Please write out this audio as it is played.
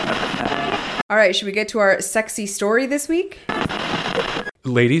All right, should we get to our sexy story this week?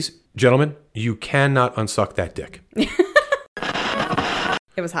 Ladies, gentlemen, you cannot unsuck that dick. It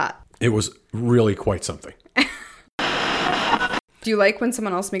was hot. It was really quite something. Do you like when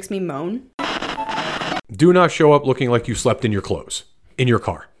someone else makes me moan? Do not show up looking like you slept in your clothes, in your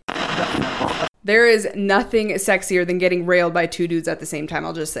car. There is nothing sexier than getting railed by two dudes at the same time.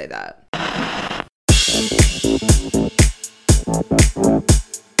 I'll just say that.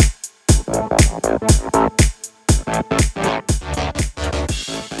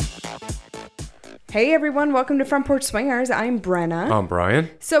 Hey everyone, welcome to Front Porch Swingers. I'm Brenna. I'm Brian.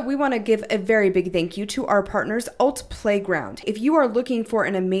 So we want to give a very big thank you to our partners, Alt Playground. If you are looking for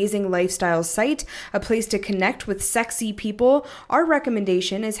an amazing lifestyle site, a place to connect with sexy people, our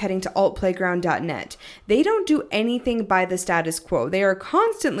recommendation is heading to altplayground.net. They don't do anything by the status quo. They are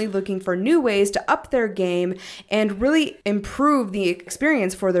constantly looking for new ways to up their game and really improve the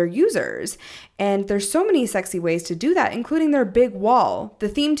experience for their users. And there's so many sexy ways to do that, including their big wall. The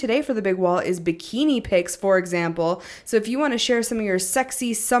theme today for the big wall is bikini pics, for example. So if you want to share some of your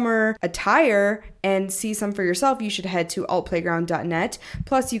sexy summer attire and see some for yourself, you should head to altplayground.net.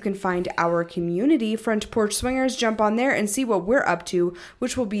 Plus, you can find our community, Front Porch Swingers. Jump on there and see what we're up to,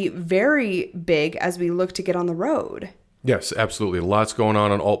 which will be very big as we look to get on the road. Yes, absolutely. Lots going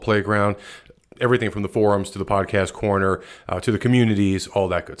on Alt Playground. Everything from the forums to the podcast corner to the communities, all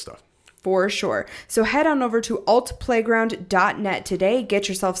that good stuff. For sure. So head on over to altplayground.net today. Get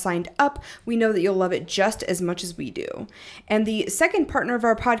yourself signed up. We know that you'll love it just as much as we do. And the second partner of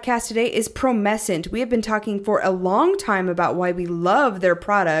our podcast today is Promescent. We have been talking for a long time about why we love their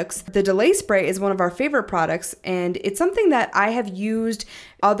products. The Delay Spray is one of our favorite products, and it's something that I have used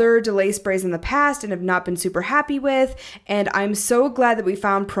other delay sprays in the past and have not been super happy with. And I'm so glad that we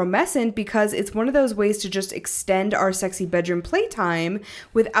found Promescent because it's one of those ways to just extend our sexy bedroom playtime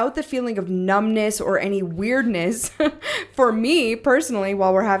without the feeling of numbness or any weirdness for me personally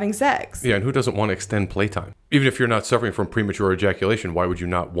while we're having sex. Yeah, and who doesn't want to extend playtime? Even if you're not suffering from premature ejaculation, why would you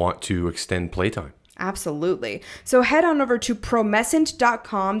not want to extend playtime? Absolutely. So head on over to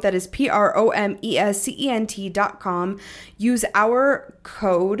promescent.com. That is promescent.com. Use our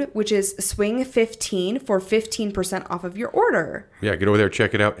code, which is SWING15 for 15% off of your order. Yeah, get over there,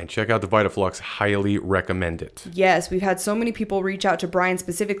 check it out, and check out the VitaFlux. Highly recommend it. Yes, we've had so many people reach out to Brian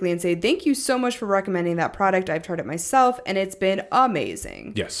specifically and say, thank you so much for recommending that product. I've tried it myself, and it's been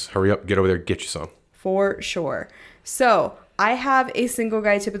amazing. Yes, hurry up, get over there, get you some. For sure. So I have a single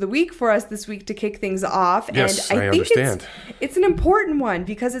guy tip of the week for us this week to kick things off. Yes, and I think understand. It's an important one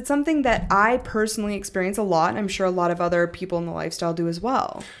because it's something that I personally experience a lot, and I'm sure a lot of other people in the lifestyle do as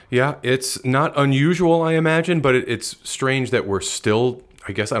well. Yeah, it's not unusual, I imagine, but it's strange that we're still,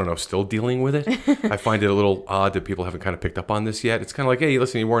 still dealing with it. I find it a little odd that people haven't kind of picked up on this yet. It's kind of like, hey,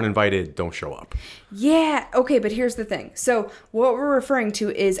 listen, you weren't invited, don't show up. Yeah, okay, but here's the thing. So what we're referring to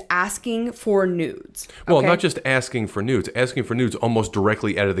is asking for nudes. Well, okay? not just asking for nudes almost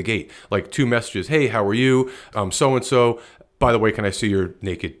directly out of the gate. Like 2 messages, hey, how are you? So-and-so. By the way, can I see your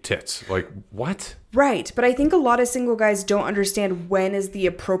naked tits? Like, what? Right, but I think a lot of single guys don't understand when is the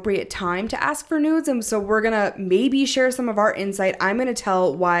appropriate time to ask for nudes, and so we're gonna maybe share some of our insight. I'm gonna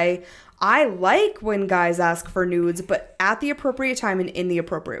tell why I like when guys ask for nudes, but at the appropriate time and in the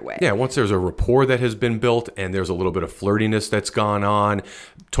appropriate way. Yeah, once there's a rapport that has been built and there's a little bit of flirtiness that's gone on,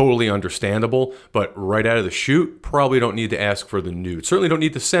 totally understandable, but right out of the chute, probably don't need to ask for the nudes. Certainly don't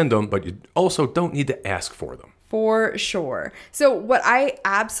need to send them, but you also don't need to ask for them. For sure. So what I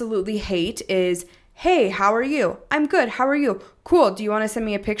absolutely hate is, hey, how are you? I'm good. How are you? Cool. Do you want to send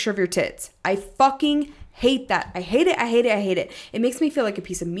me a picture of your tits? I fucking hate that. I hate it. I hate it. I hate it. It makes me feel like a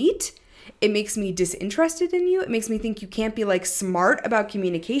piece of meat. It makes me disinterested in you. It makes me think you can't be like smart about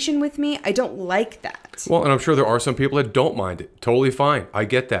communication with me. I don't like that. Well, and I'm sure there are some people that don't mind it. Totally fine. I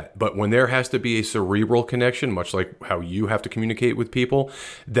get that. But when there has to be a cerebral connection, much like how you have to communicate with people,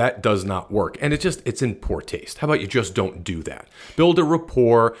 that does not work. And it's in poor taste. How about you just don't do that? Build a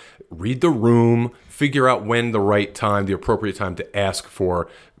rapport, read the room, figure out when the right time, the appropriate time to ask for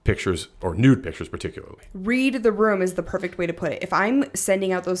pictures, or nude pictures particularly. Read the room is the perfect way to put it. If I'm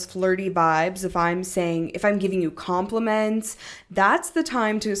sending out those flirty vibes, if I'm giving you compliments, that's the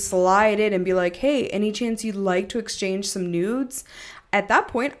time to slide in and be like, hey, any chance you'd like to exchange some nudes? At that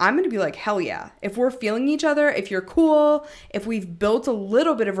point, I'm going to be like, hell yeah. If we're feeling each other, if you're cool, if we've built a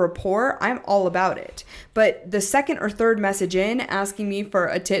little bit of rapport, I'm all about it. But the second or third message in asking me for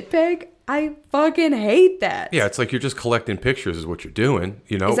a tit pic, I fucking hate that. Yeah, it's like you're just collecting pictures is what you're doing,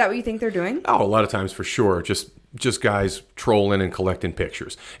 you know? Is that what you think they're doing? Oh, a lot of times for sure. Just just guys trolling and collecting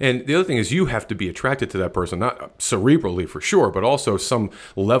pictures. And the other thing is you have to be attracted to that person, not cerebrally for sure, but also some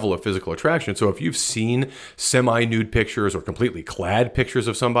level of physical attraction. So if you've seen semi-nude pictures or completely clad pictures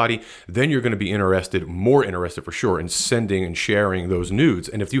of somebody, then you're going to be more interested for sure in sending and sharing those nudes.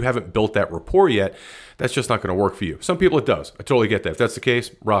 And if you haven't built that rapport yet, that's just not going to work for you. Some people it does. I totally get that. If that's the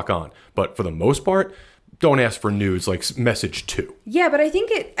case, rock on. But for the most part, don't ask for nudes like message 2. Yeah, but I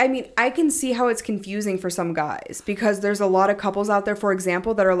can see how it's confusing for some guys because there's a lot of couples out there, for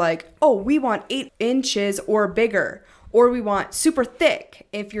example, that are like, oh, we want 8 inches or bigger, or we want super thick.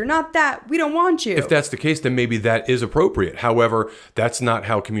 If you're not that, we don't want you. If that's the case, then maybe that is appropriate. However, that's not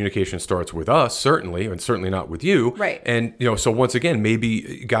how communication starts with us, certainly, and certainly not with you. Right. And, so once again,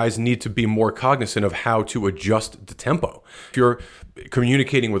 maybe guys need to be more cognizant of how to adjust the tempo. If you're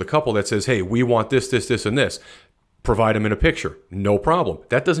communicating with a couple that says, hey, we want this, this, this, and this, provide them in a picture. No problem.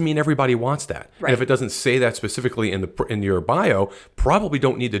 That doesn't mean everybody wants that. Right. And if it doesn't say that specifically in your bio, probably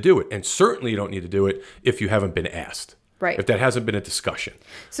don't need to do it. And certainly you don't need to do it if you haven't been asked. Right. If that hasn't been a discussion.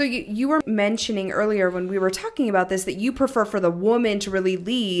 So you were mentioning earlier when we were talking about this that you prefer for the woman to really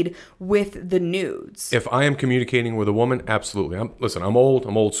lead with the nudes. If I am communicating with a woman, absolutely. I'm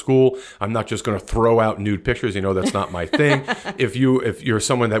old school. I'm not just going to throw out nude pictures. That's not my thing. If you're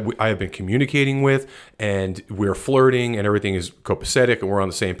someone that I have been communicating with and we're flirting and everything is copacetic and we're on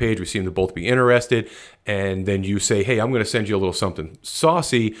the same page, we seem to both be interested, and then you say, hey, I'm going to send you a little something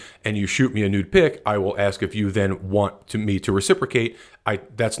saucy, and you shoot me a nude pic, I will ask if you then want me to reciprocate.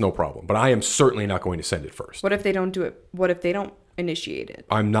 That's no problem. But I am certainly not going to send it first. What if they don't do it? What if they don't initiate it?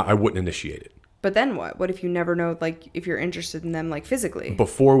 I wouldn't initiate it. But then what? What if you never know, like, if you're interested in them, like, physically?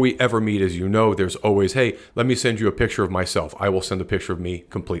 Before we ever meet, as you know, there's always, hey, let me send you a picture of myself. I will send a picture of me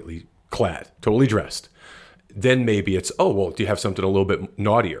completely clad, totally dressed. Then maybe it's, oh, well, do you have something a little bit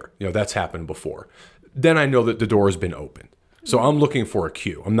naughtier? That's happened before. Then I know that the door has been opened. So I'm looking for a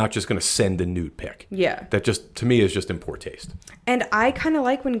cue. I'm not just going to send a nude pic. Yeah. That just, to me, is just in poor taste. And I kind of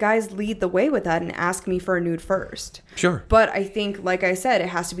like when guys lead the way with that and ask me for a nude first. Sure. But I think, like I said, it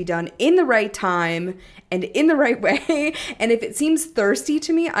has to be done in the right time and in the right way. And if it seems thirsty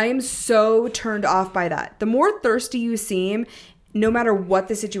to me, I am so turned off by that. The more thirsty you seem, no matter what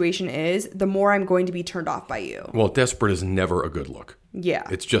the situation is, the more I'm going to be turned off by you. Well, desperate is never a good look. Yeah.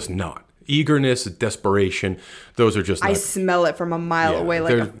 It's just not. Eagerness, desperation, those are just not... I smell it from a mile away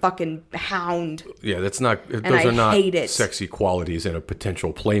like a fucking hound. Yeah, that's not... And those are not hate it. Sexy qualities in a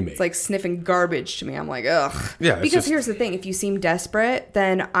potential playmate. It's like sniffing garbage to me. I'm like, ugh. Yeah, because here's the thing. If you seem desperate,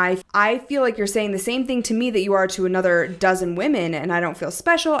 then I feel like you're saying the same thing to me that you are to another dozen women, and I don't feel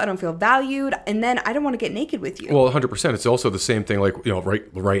special. I don't feel valued. And then I don't want to get naked with you. Well, 100%. It's also the same thing like,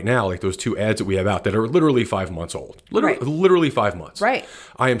 right now, like those 2 ads that we have out that are literally 5 months old. Literally 5 months. Right.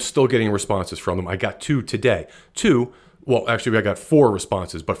 I am still getting responses from them. I got 2 today. 2, well, actually, I got 4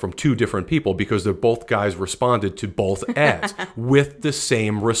 responses, but from 2 different people because they're both guys responded to both ads with the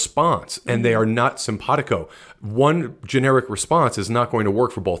same response, and they are not simpatico. One generic response is not going to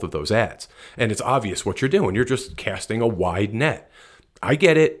work for both of those ads, and it's obvious what you're doing. You're just casting a wide net. I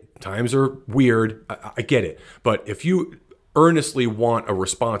get it. Times are weird. I get it. But if you earnestly want a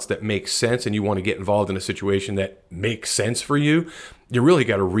response that makes sense and you want to get involved in a situation that makes sense for you, you really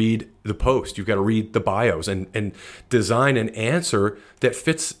got to read the post. You've got to read the bios and design an answer that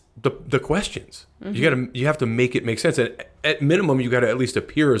fits the questions. Mm-hmm. You have to make it make sense. And at minimum, you got to at least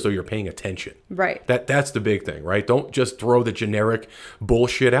appear as though you're paying attention. Right. That's the big thing, right? Don't just throw the generic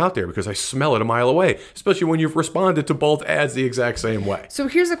bullshit out there because I smell it a mile away, especially when you've responded to both ads the exact same way. So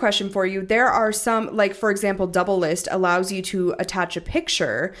here's a question for you. There are some, like, for example, Double List allows you to attach a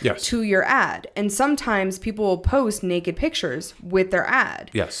picture to your ad. And sometimes people will post naked pictures with their ad.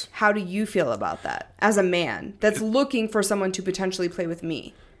 Yes. How do you feel about that as a man that's looking for someone to potentially play with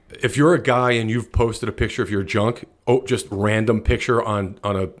me? If you're a guy and you've posted a picture of your junk, just random picture on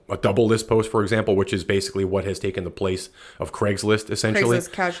a Double List post, for example, which is basically what has taken the place of Craigslist, essentially.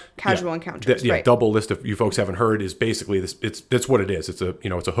 Craigslist casual encounters. Right. Double List, if you folks haven't heard, is basically this. That's what it is. It's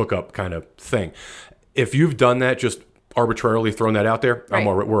a hookup kind of thing. If you've done that, just arbitrarily thrown that out there, right.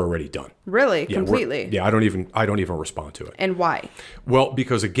 We're already done. Really? Yeah, completely? I don't even respond to it. And why? Well,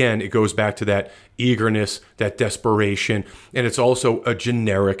 because again, it goes back to that eagerness, that desperation, and it's also a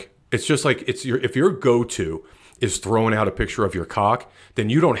generic. It's just like if your go-to is throwing out a picture of your cock, then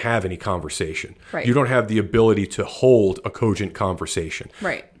you don't have any conversation. Right. You don't have the ability to hold a cogent conversation.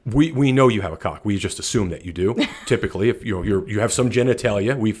 Right. We know you have a cock. We just assume that you do. Typically, if you have some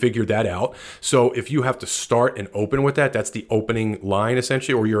genitalia, we figured that out. So if you have to start and open with that, that's the opening line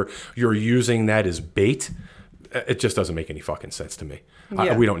essentially, or you're using that as bait. It just doesn't make any fucking sense to me.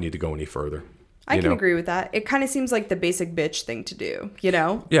 Yeah. We don't need to go any further. I can agree with that. It kind of seems like the basic bitch thing to do, you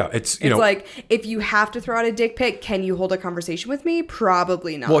know? Yeah, it's like, if you have to throw out a dick pic, can you hold a conversation with me?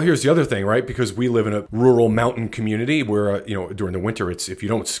 Probably not. Well, here's the other thing, right? Because we live in a rural mountain community where, during the winter, it's if you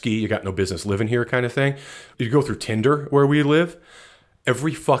don't ski, you got no business living here kind of thing. You go through Tinder where we live.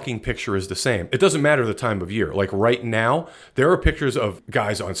 Every fucking picture is the same. It doesn't matter the time of year. Like right now, there are pictures of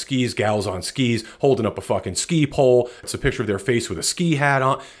guys on skis, gals on skis, holding up a fucking ski pole. It's a picture of their face with a ski hat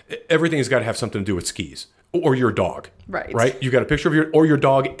on. Everything's got to have something to do with skis. Or your dog. Right? You got a picture of your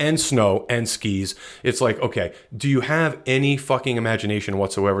dog and snow and skis. It's like, okay, do you have any fucking imagination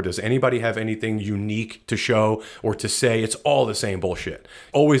whatsoever? Does anybody have anything unique to show or to say? It's all the same bullshit.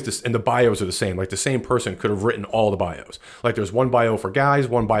 Always this, and the bios are the same. Like the same person could have written all the bios. Like there's one bio for guys,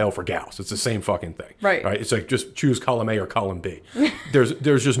 one bio for gals. It's the same fucking thing. Right? It's like just choose column A or column B.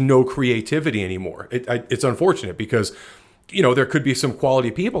 There's just no creativity anymore. It's unfortunate because there could be some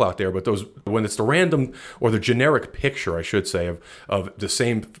quality people out there, but when it's the random or the generic picture, I should say, of the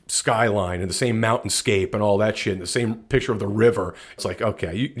same skyline and the same mountainscape and all that shit, and the same picture of the river, it's like,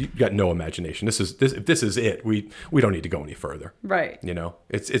 okay, you got no imagination. If this is it, we don't need to go any further. Right.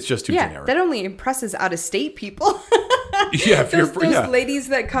 It's just too generic. That only impresses out of state people. Yeah, those ladies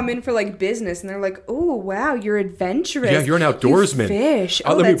that come in for like business and they're like, oh wow, you're adventurous. Yeah, you're an outdoorsman. You fish.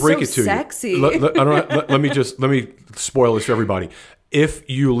 Oh, let me that's break so it to sexy. you. Let me spoil this for everybody. If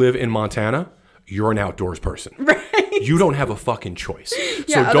you live in Montana, you're an outdoors person. Right. You don't have a fucking choice.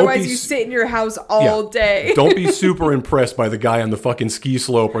 Yeah, so otherwise you sit in your house all day. Don't be super impressed by the guy on the fucking ski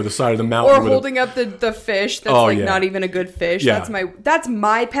slope or the side of the mountain. Or holding up the fish that's not even a good fish. Yeah. That's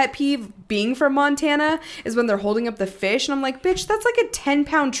my pet peeve being from Montana is when they're holding up the fish and I'm like, bitch, that's like a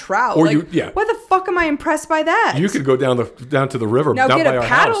 10-pound trout. Or why the fuck am I impressed by that? You could go down to the river. Now down get by a our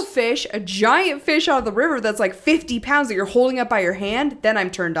paddle house. fish, a giant fish out of the river that's like 50 pounds that you're holding up by your hand. Then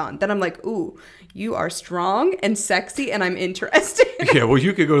I'm turned on. Then I'm like, ooh, you are strong and sexy and I'm interested. Yeah, well,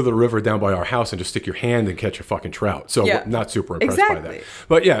 you could go to the river down by our house and just stick your hand and catch a fucking trout. So not super impressed by that.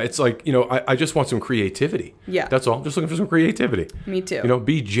 But yeah, it's like, I just want some creativity. Yeah. That's all. I'm just looking for some creativity. Me too.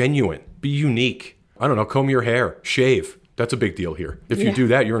 Be genuine. Be unique. I don't know, comb your hair, shave. That's a big deal here. If you do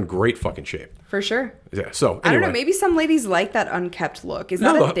that, you're in great fucking shape. For sure. Yeah, so anyway. I don't know, maybe some ladies like that unkept look. Is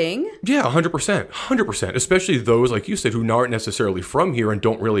that a thing? Yeah, 100%. 100%. Especially those, like you said, who aren't necessarily from here and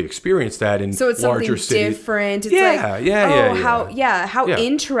don't really experience that in larger cities. So it's something different. It's how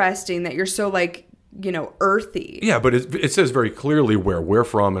interesting that you're so like, earthy. Yeah, but it says very clearly where we're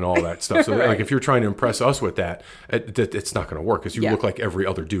from and all that stuff. So right. like if you're trying to impress us with that, it's not going to work because you look like every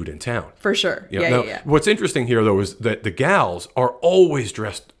other dude in town. For sure. What's interesting here though is that the gals are always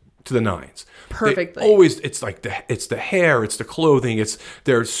dressed to the nines. Perfectly. It's like it's the hair, it's the clothing,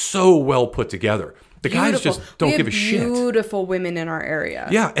 they're so well put together. The guys just don't give a shit. Beautiful women in our area.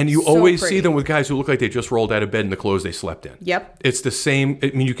 Yeah, and you always see them with guys who look like they just rolled out of bed in the clothes they slept in. Yep. It's the same. I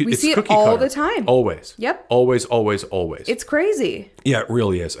mean, we it's see cookie it all cutter. the time. Always. Yep. Always, always, always. It's crazy. Yeah, it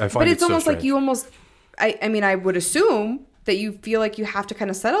really is. I find but it's so almost strange. like you almost. I mean, I would assume that you feel like you have to kind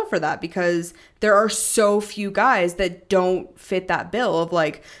of settle for that because there are so few guys that don't fit that bill of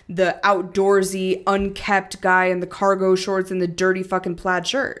like the outdoorsy, unkept guy in the cargo shorts and the dirty fucking plaid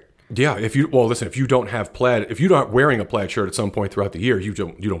shirt. Yeah, if you don't have plaid, if you're not wearing a plaid shirt at some point throughout the year, you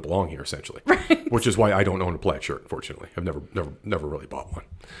don't belong here essentially. Right. Which is why I don't own a plaid shirt. Unfortunately, I've never really bought one.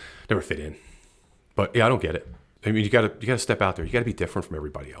 Never fit in. But yeah, I don't get it. I mean, you gotta step out there. You gotta be different from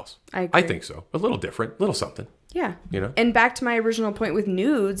everybody else. I agree. I think so. A little different, a little something. Yeah. And back to my original point with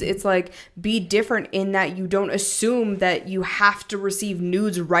nudes, it's like be different in that you don't assume that you have to receive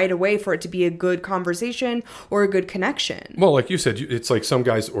nudes right away for it to be a good conversation or a good connection. Well, like you said, it's like some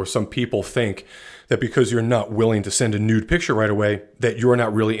guys or some people think that because you're not willing to send a nude picture right away, that you're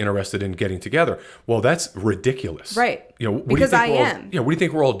not really interested in getting together. Well, that's ridiculous. Right. Because I am. What do you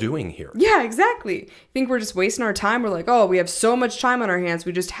think we're all doing here? Yeah, exactly. I think we're just wasting our time. We're like, oh, we have so much time on our hands.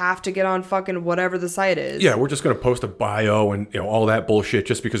 We just have to get on fucking whatever the site is. Yeah, we're just going to post a bio and all that bullshit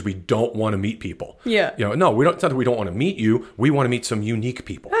just because we don't want to meet people. Yeah. No, we don't. It's not that we don't want to meet you. We want to meet some unique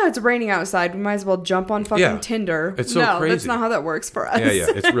people. Oh, it's raining outside. We might as well jump on fucking Tinder. It's so crazy. That's not how that works for us. Yeah.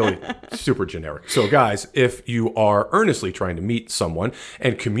 It's really super generic. So guys, if you are earnestly trying to meet someone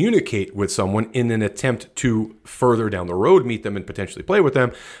and communicate with someone in an attempt to further down the road meet them and potentially play with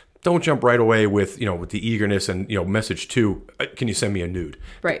them, don't jump right away with the eagerness and message to can you send me a nude?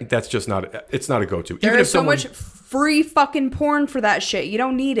 Right. That's just it's not a go-to. There is so much free fucking porn for that shit. You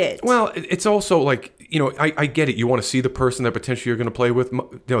don't need it. Well, it's also like I get it. You want to see the person that potentially you're going to play with.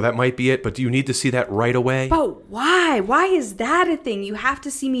 That might be it. But do you need to see that right away? But why? Why is that a thing? You have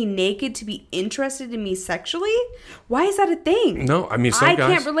to see me naked to be interested in me sexually? Why is that a thing? No, I mean I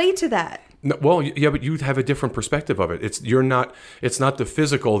can't relate to that. No, well, yeah, but you have a different perspective of it. It's not the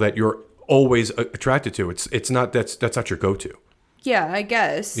physical that you're always attracted to. It's not that's not your go-to. Yeah, I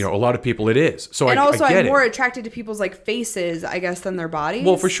guess. You know, a lot of people it is. So and I also, get I'm more it. attracted to people's like faces, I guess, than their bodies.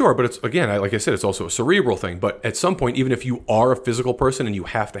 Well, for sure, but it's again, like I said, it's also a cerebral thing. But at some point, even if you are a physical person and you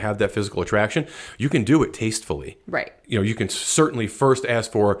have to have that physical attraction, you can do it tastefully. Right. You know, you can certainly first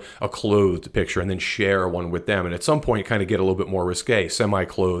ask for a clothed picture and then share one with them, and at some point, kind of get a little bit more risque,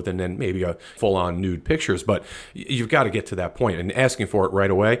 semi-clothed, and then maybe a full-on nude pictures. But you've got to get to that point, and asking for it right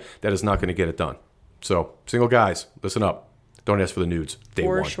away, that is not going to get it done. So, single guys, listen up. Don't ask for the nudes day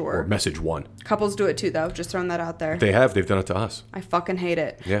For one sure. or message one. Couples do it too, though. Just throwing that out there. They've done it to us. I fucking hate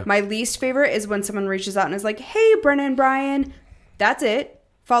it. Yeah. My least favorite is when someone reaches out and is like, hey, Brennan and Brian, that's it.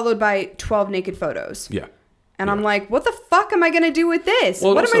 Followed by 12 naked photos. Yeah. And I'm like, what the fuck am I going to do with this?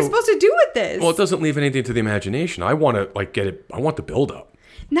 Well, what am I also- supposed to do with this? Well, it doesn't leave anything to the imagination. I want to get it. I want the build up.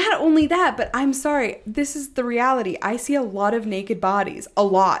 Not only that, but I'm sorry. This is the reality. I see a lot of naked bodies. A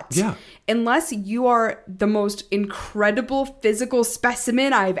lot. Yeah. Unless you are the most incredible physical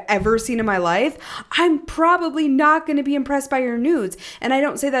specimen I've ever seen in my life, I'm probably not going to be impressed by your nudes. And I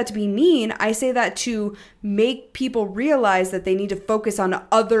don't say that to be mean. I say that to make people realize that they need to focus on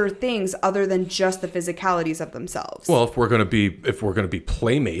other things other than just the physicalities of themselves. Well, if we're going to be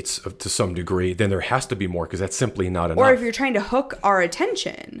playmates to some degree, then there has to be more because that's simply not enough. or if you're trying to hook our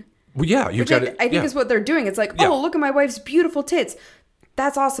attention. well, yeah, you've Which got I think is what they're doing. It's like, Yeah. oh, look at my wife's beautiful tits.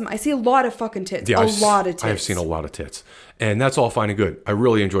 That's awesome. I see a lot of fucking tits. Yeah, a lot of tits. I have seen a lot of tits, and that's all fine and good. I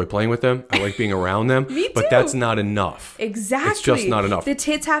really enjoy playing with them. I like being around them. Me But too. that's not enough. Exactly. It's just not enough. The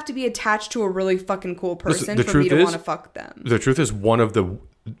tits have to be attached to a really fucking cool person the for me truth to is- want to fuck them. The truth is,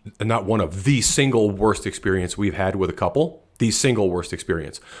 the single worst experience we've had with a couple. The single worst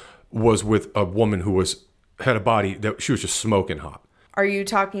experience was with a woman who had a body that she was just smoking hot. Are you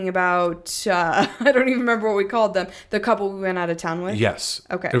talking about, I don't even remember what we called them, the couple we went out of town with? Yes.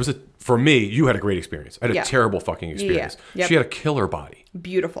 Okay. It was for me, you had a great experience. I had Yeah. a terrible fucking experience. Yep. She had a killer body.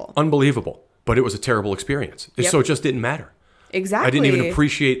 Beautiful. Unbelievable. But it was a terrible experience. Yep. So it just didn't matter. Exactly. I didn't even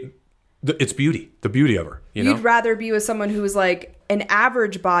appreciate its beauty, the beauty of her. You know? You'd rather be with someone who's like an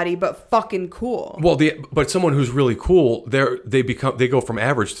average body, but fucking cool. Well, but someone who's really cool, they go from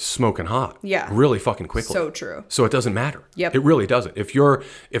average to smoking hot. Yeah. Really fucking quickly. So true. So it doesn't matter. Yep. It really doesn't.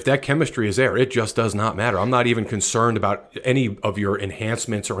 If that chemistry is there, it just does not matter. I'm not even concerned about any of your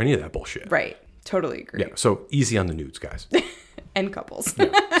enhancements or any of that bullshit. Right. Totally agree. Yeah. So easy on the nudes, guys. And couples.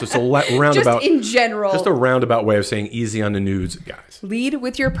 Yeah. So it's a roundabout. Just in general. Just a roundabout way of saying easy on the nudes, guys. Lead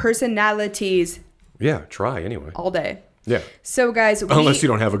with your personalities Yeah. Try anyway. all day. Yeah. So guys, Unless you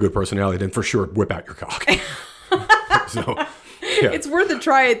don't have a good personality, then for sure whip out your cock. So. Yeah. it's worth a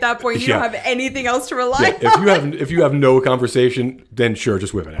try at that point. You Yeah. don't have anything else to rely Yeah, on. if you have no conversation, then sure,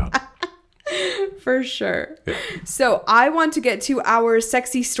 just whip it out. For sure. Yeah. So I want to get to our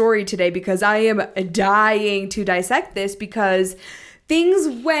sexy story today because I am dying to dissect this because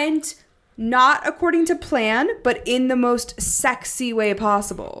things went not according to plan, but in the most sexy way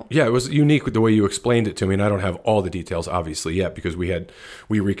possible. Yeah, it was unique with the way you explained it to me, and I don't have all the details obviously yet because we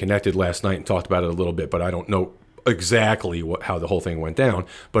reconnected last night and talked about it a little bit, but I don't know exactly how the whole thing went down.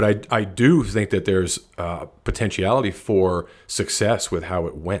 But I do think that there's potentiality for success with how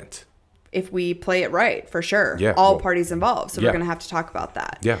it went. If we play it right, for sure. Yeah, All well, parties involved. So yeah. we're going to have to talk about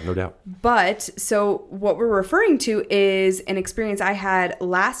that. Yeah, no doubt. But so what we're referring to is an experience I had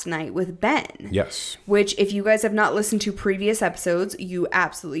last night with Ben. Yes. Which, if you guys have not listened to previous episodes, you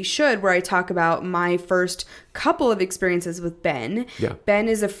absolutely should, where I talk about my first couple of experiences with Ben. Yeah. Ben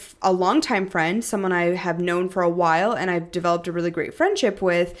is a longtime friend, someone I have known for a while, and I've developed a really great friendship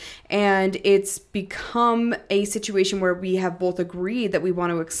with. And it's become a situation where we have both agreed that we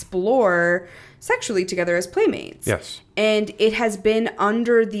want to explore sexually together as playmates. Yes. And it has been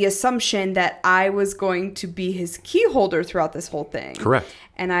under the assumption that I was going to be his key holder throughout this whole thing. Correct.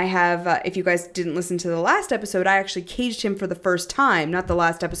 And I have, if you guys didn't listen to the last episode, I actually caged him for the first time. Not the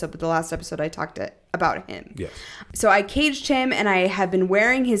last episode, but the last episode I talked about him. Yes. So I caged him and I have been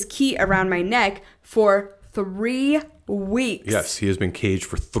wearing his key around my neck for 3 weeks. Yes, he has been caged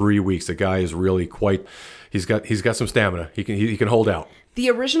for 3 weeks. The guy is really he's got some stamina. He can hold out. The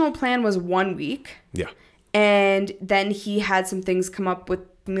original plan was 1 week. Yeah. And then he had some things come up with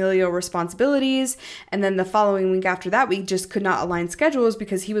familial responsibilities. And then the following week after that, we just could not align schedules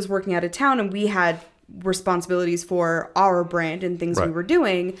because he was working out of town and we had responsibilities for our brand and things we Right. were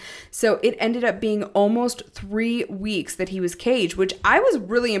doing. So it ended up being almost 3 weeks that he was caged, which I was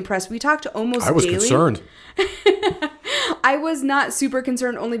really impressed. We talked almost I was daily. concerned. I was not super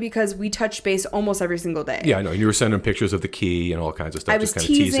concerned only because we touched base almost every single day. Yeah, I know. And you were sending pictures of the key and all kinds of stuff. I was just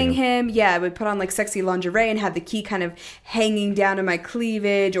kind of teasing him. Yeah, I would put on like sexy lingerie and have the key kind of hanging down to my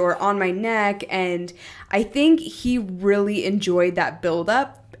cleavage or on my neck. And I think he really enjoyed that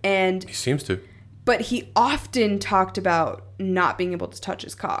buildup. And He seems to. but he often talked about not being able to touch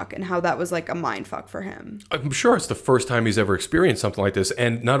his cock and how that was like a mind fuck for him. I'm sure it's the first time he's ever experienced something like this.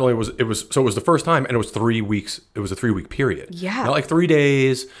 And not only was it the first time, and it was 3 weeks. It was a 3 week period. Yeah. Not like 3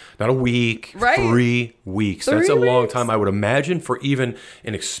 days, not a week. Right. 3 weeks. 3 That's a long weeks. time, I would imagine, for even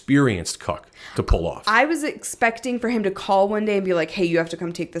an experienced cuck to pull off. I was expecting for him to call one day and be like, hey, you have to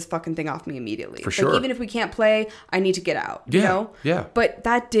come take this fucking thing off me immediately. For sure. Like, even if we can't play, I need to get out. You Yeah, know? yeah. But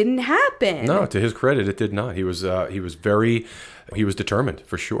that didn't happen. No, to his credit, it did not. He was determined,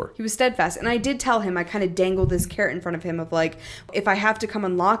 for sure. He was steadfast. And I did tell him, I kind of dangled this carrot in front of him of like, if I have to come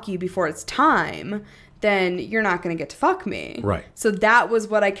unlock you before it's time, then you're not going to get to fuck me. Right. So that was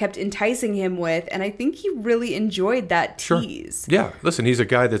what I kept enticing him with. And I think he really enjoyed that Sure. tease. Yeah. Listen, he's a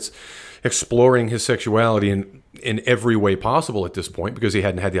guy that's exploring his sexuality in every way possible at this point because he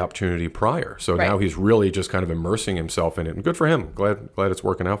hadn't had the opportunity prior. So Right. now he's really just kind of immersing himself in it. And good for him. Glad it's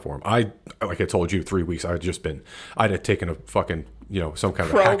working out for him. Like I told you, 3 weeks, I'd have taken a fucking, some kind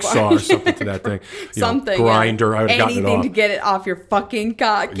of Crowbar. hacksaw or something to that thing. Something. Grinder. Yeah. I would have gotten it Anything off. to get it off your fucking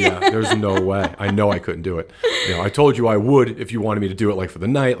cock. Yeah, there's no way. I know I couldn't do it. I told you I would if you wanted me to do it like for the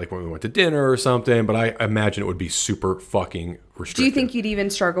night, like when we went to dinner or something, but I imagine it would be super fucking restricted. Do you think you'd even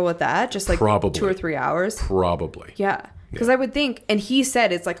struggle with that? Just like Probably. 2 or 3 hours? Probably. Yeah. Because I would think, and he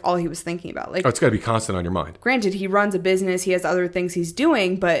said it's like all he was thinking about. Like, Oh, it's got to be constant on your mind. granted, he runs a business, he has other things he's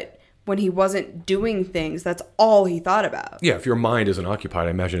doing, but when he wasn't doing things, that's all he thought about. Yeah, if your mind isn't occupied,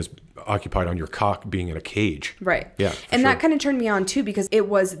 I imagine it's occupied on your cock being in a cage. Right. Yeah, And for that sure. kind of turned me on too, because it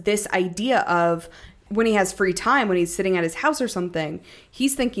was this idea of when he has free time, when he's sitting at his house or something,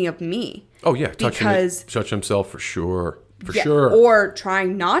 he's thinking of me. Oh yeah, Because- touch himself for sure. For Yeah, sure. Or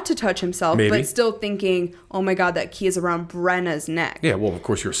trying not to touch himself, Maybe. but still thinking, oh my God, that key is around Brenna's neck. Yeah, well, of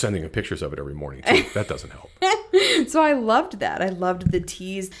course, you're sending him pictures of it every morning, too. That doesn't help. So I loved that. I loved the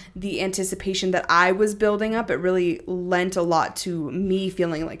tease, the anticipation that I was building up. It really lent a lot to me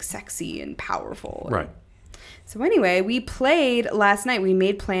feeling like sexy and powerful. Right. So anyway, we played last night. We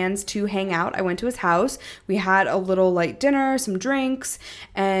made plans to hang out. I went to his house. We had a little light dinner, some drinks,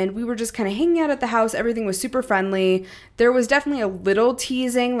 and we were just kind of hanging out at the house. Everything was super friendly. There was definitely a little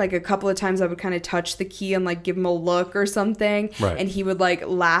teasing. Like a couple of times I would kind of touch the key and like give him a look or something. Right. And he would like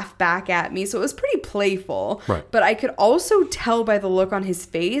laugh back at me. So it was pretty playful. Right. But I could also tell by the look on his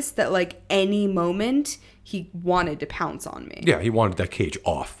face that like any moment he wanted to pounce on me. Yeah, he wanted that cage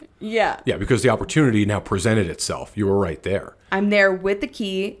off. Yeah. Yeah, because the opportunity now presented itself. You were right there. I'm there with the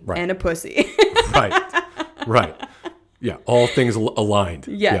key Right. and a pussy. Right. Right. Yeah, all things aligned.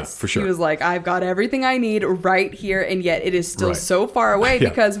 Yes, Yeah, for sure. He was like, I've got everything I need right here, and yet it is still Right. so far away Yeah.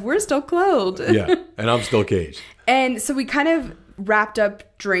 because we're still clothed. Yeah, and I'm still caged. And so we kind of wrapped up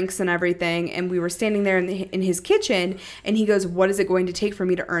drinks and everything, and we were standing there in his kitchen, and he goes, what is it going to take for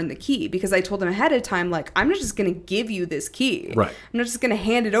me to earn the key? Because I told him ahead of time, like, I'm not just going to give you this key. Right. I'm not just going to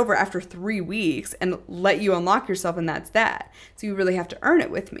hand it over after 3 weeks and let you unlock yourself, and that's that. So you really have to earn it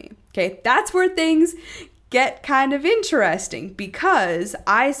with me. Okay, that's where things get kind of interesting, because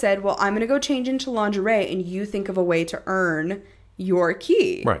I said, well, I'm going to go change into lingerie, and you think of a way to earn your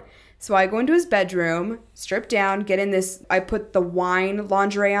key. Right. So I go into his bedroom, strip down, get in this. I put the wine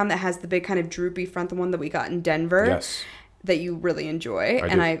lingerie on that has the big kind of droopy front, the one that we got in Denver. Yes. That you really enjoy. I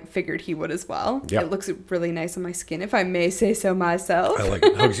and do. I figured he would as well. Yeah. It looks really nice on my skin, if I may say so myself. I like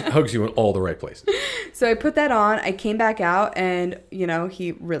it. Hugs you in all the right places. So I put that on. I came back out and,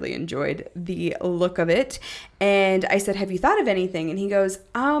 he really enjoyed the look of it. And I said, have you thought of anything? And he goes,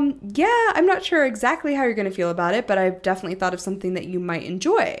 yeah, I'm not sure exactly how you're going to feel about it, but I've definitely thought of something that you might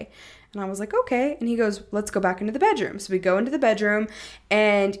enjoy. And I was like, okay. And he goes, let's go back into the bedroom. So we go into the bedroom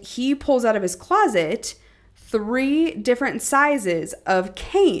and he pulls out of his closet 3 different sizes of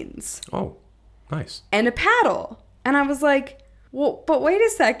canes Oh, nice. and a paddle. And I was like, well, but wait a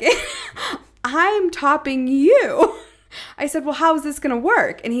second. I'm topping you. I said, well, how is this going to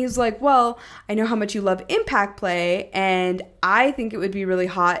work? And he's like, well, I know how much you love impact play, and I think it would be really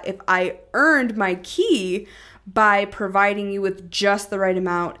hot if I earned my key by providing you with just the right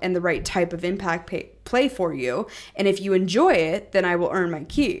amount and the right type of impact play for you. And if you enjoy it, then I will earn my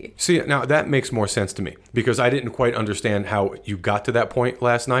key. See, now that makes more sense to me because I didn't quite understand how you got to that point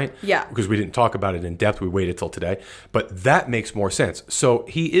last night. Yeah. Because we didn't talk about it in depth. We waited till today. But that makes more sense. So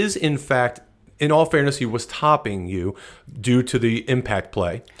he is, in fact, in all fairness, he was topping you due to the impact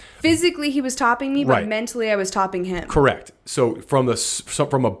play. Physically, he was topping me, but Right. mentally, I was topping him. Correct. So from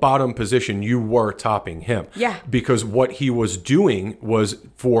a bottom position, you were topping him. Yeah. Because what he was doing was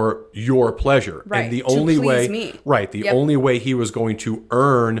for your pleasure. Right. And the To only please way, me. right, the Yep. only way he was going to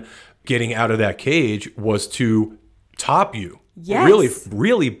earn getting out of that cage was to top you. Yes.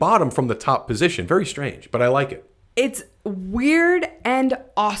 Really bottom from the top position. Very strange, but I like it. It's weird and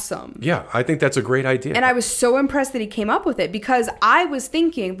awesome. Yeah, I think that's a great idea. And I was so impressed that he came up with it because I was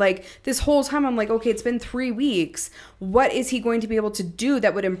thinking, like, this whole time, I'm like, okay, it's been 3 weeks. What is he going to be able to do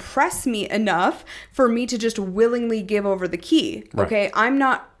that would impress me enough for me to just willingly give over the key? Right. Okay, I'm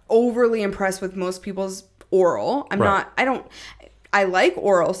not overly impressed with most people's oral. Right. I like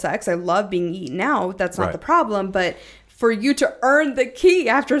oral sex. I love being eaten out. That's not Right. the problem. But for you to earn the key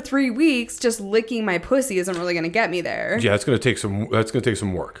after 3 weeks, just licking my pussy isn't really going to get me there. Yeah, that's going to take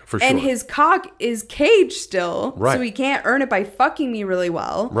some work for sure. And his cock is caged still, Right. so he can't earn it by fucking me really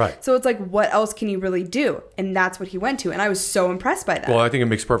well. Right. So it's like, what else can he really do? And that's what he went to, and I was so impressed by that. Well, I think it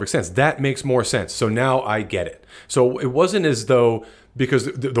makes perfect sense. That makes more sense. So now I get it. So it wasn't as though, because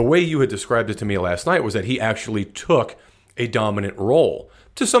the way you had described it to me last night was that he actually took a dominant role.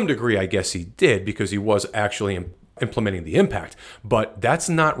 To some degree, I guess he did, because he was actually implementing the impact. But that's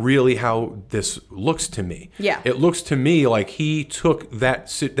not really how this looks to me. Yeah. It looks to me like he took that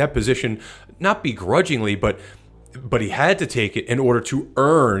position, not begrudgingly, but he had to take it in order to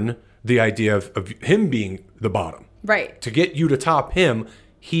earn the idea of him being the bottom. Right. To get you to top him,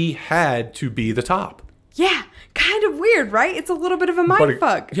 he had to be the top. Yeah. Kind of weird, right? It's a little bit of a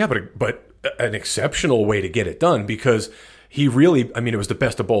mindfuck. Yeah, but an exceptional way to get it done, because he really, I mean, it was the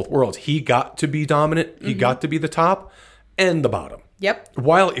best of both worlds. He got to be dominant. He got to be the top and the bottom. Yep.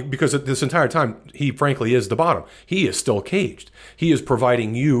 Because this entire time, he frankly is the bottom. He is still caged. He is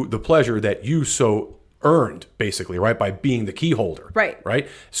providing you the pleasure that you so earned, basically, right? By being the key holder. Right. Right?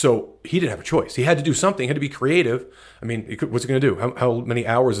 So he didn't have a choice. He had to do something. He had to be creative. I mean, what's he going to do? How many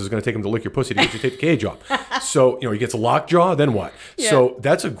hours is it going to take him to lick your pussy to get you to take the cage off? So, he gets a lockjaw, then what? Yeah. So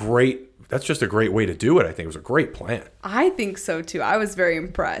that's just a great way to do it. I think it was a great plan. I think so too. I was very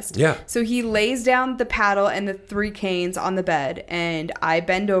impressed. Yeah. So he lays down the paddle and the 3 canes on the bed, and I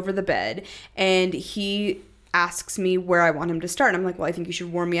bend over the bed, and he asks me where I want him to start. And I'm like, well, I think you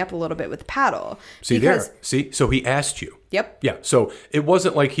should warm me up a little bit with the paddle. So he asked you. Yep. Yeah. So it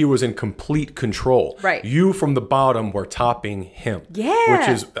wasn't like he was in complete control. Right. You from the bottom were topping him. Yeah. Which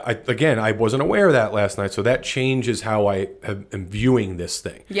is, I wasn't aware of that last night. So that changes how I am viewing this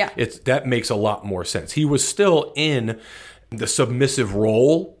thing. Yeah. That makes a lot more sense. He was still in the submissive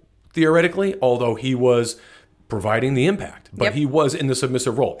role, theoretically, although he was providing the impact. But Yep. he was in the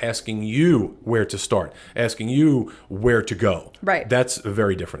submissive role, asking you where to start, asking you where to go. Right. That's a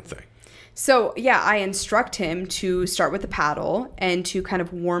very different thing. So, yeah, I instruct him to start with the paddle and to kind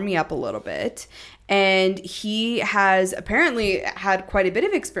of warm me up a little bit. And he has apparently had quite a bit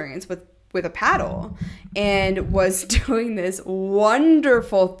of experience with a paddle and was doing this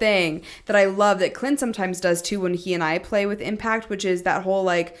wonderful thing that I love that Clint sometimes does too when he and I play with impact, which is that whole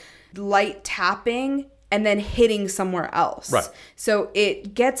like light tapping and then hitting somewhere else. Right. So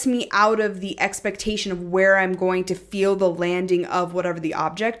it gets me out of the expectation of where I'm going to feel the landing of whatever the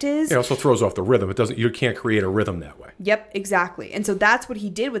object is. It also throws off the rhythm. You can't create a rhythm that way. Yep, exactly. And so that's what he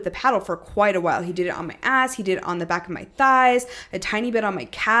did with the paddle for quite a while. He did it on my ass, he did it on the back of my thighs, a tiny bit on my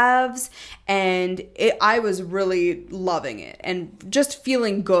calves, and I was really loving it and just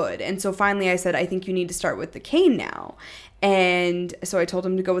feeling good. And so finally I said, I think you need to start with the cane now. And so I told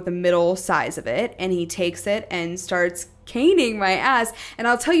him to go with the middle size of it, and he takes it and starts caning my ass. And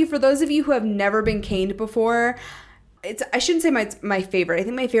I'll tell you, for those of you who have never been caned before, I shouldn't say my favorite. I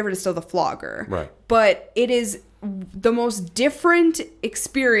think my favorite is still the flogger. Right. But it is the most different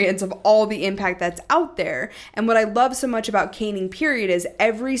experience of all the impact that's out there. And what I love so much about caning, period, is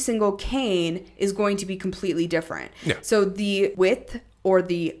every single cane is going to be completely different. Yeah. So the width or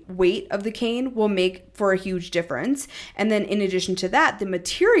the weight of the cane will make for a huge difference. And then in addition to that, the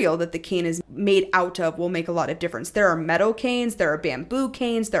material that the cane is made out of will make a lot of difference. There are metal canes, there are bamboo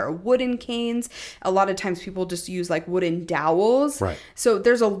canes, there are wooden canes. A lot of times people just use like wooden dowels. Right. So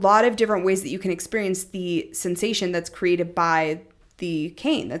there's a lot of different ways that you can experience the sensation that's created by the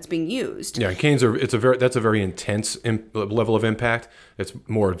cane that's being used. Yeah, canes that's a very intense level of impact. It's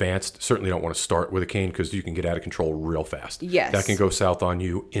more advanced. Certainly don't want to start with a cane because you can get out of control real fast. Yes. That can go south on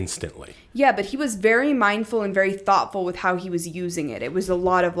you instantly. Yeah, but he was very mindful and very thoughtful with how he was using it. It was a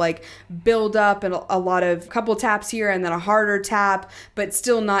lot of like build up and a lot of couple taps here and then a harder tap, but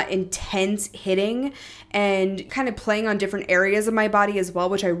still not intense hitting, and kind of playing on different areas of my body as well,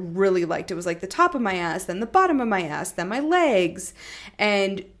 which I really liked. It was like the top of my ass, then the bottom of my ass, then my legs.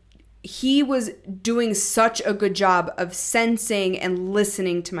 And he was doing such a good job of sensing and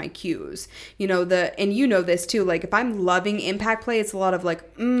listening to my cues. And you know this too, like if I'm loving impact play, it's a lot of like,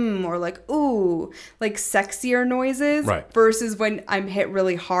 or like, ooh, like sexier noises. Right. Versus when I'm hit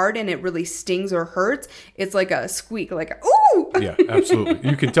really hard and it really stings or hurts, it's like a squeak, like, ooh. Yeah, absolutely.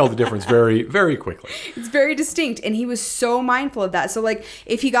 You can tell the difference very, very quickly. It's very distinct. And he was so mindful of that. So like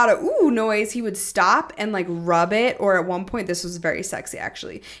if he got a ooh noise, he would stop and like rub it. Or at one point, this was very sexy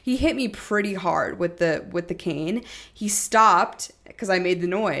actually, he hit me pretty hard with the cane. He stopped because I made the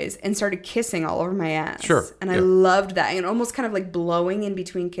noise and started kissing all over my ass. Sure. And I loved that. And almost kind of like blowing in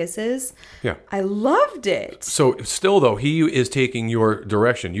between kisses. Yeah. I loved it. So still though, he is taking your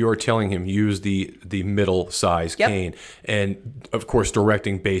direction. You are telling him use the middle size cane, and of course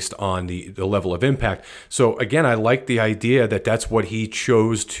directing based on the level of impact. So again, I like the idea that that's what he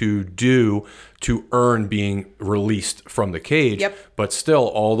chose to do to earn being released from the cage. Yep. But still,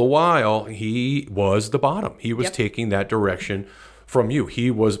 all the while, he was the bottom. He was taking that direction from you. He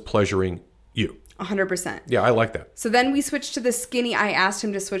was pleasuring you. 100%. Yeah, I like that. So then we switched to the skinny. I asked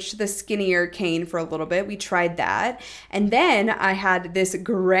him to switch to the skinnier cane for a little bit. We tried that. And then I had this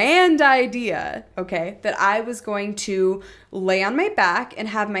grand idea, okay, that I was going to lay on my back and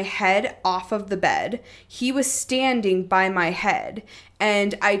have my head off of the bed. He was standing by my head.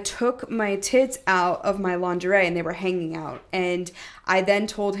 And I took my tits out of my lingerie and they were hanging out. And I then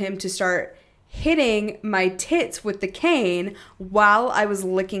told him to start hitting my tits with the cane while I was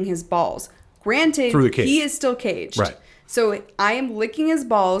licking his balls. Granted, through the cage. He is still caged. Right. So I am licking his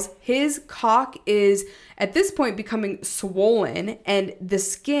balls. His cock is at this point becoming swollen and the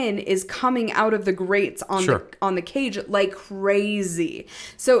skin is coming out of the grates on the cage like crazy.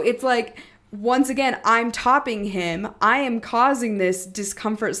 So it's like, once again, I'm topping him. I am causing this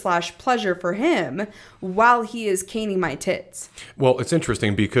discomfort / pleasure for him while he is caning my tits. Well, it's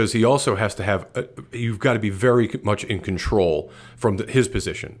interesting because he also has to have, you've got to be very much in control from his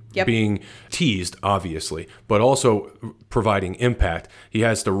position. Yep. Being teased, obviously, but also providing impact. He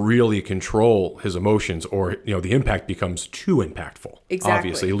has to really control his emotions or, the impact becomes too impactful. Exactly.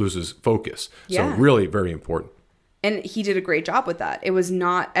 Obviously, he loses focus. Yeah. So really very important. And he did a great job with that. It was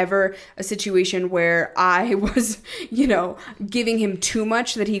not ever a situation where I was, giving him too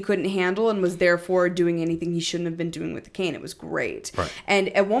much that he couldn't handle and was therefore doing anything he shouldn't have been doing with the cane. It was great. Right. And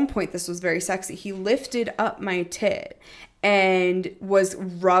at one point, this was very sexy. He lifted up my tit and was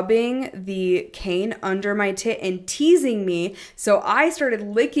rubbing the cane under my tit and teasing me. So I started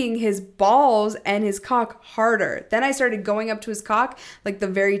licking his balls and his cock harder. Then I started going up to his cock, like the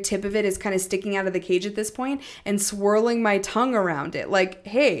very tip of it is kind of sticking out of the cage at this point, and swirling my tongue around it. Like,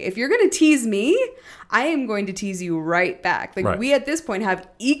 hey, if you're going to tease me, I am going to tease you right back. Like, we at this point have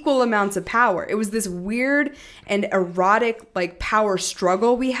equal amounts of power. It was this weird and erotic, like, power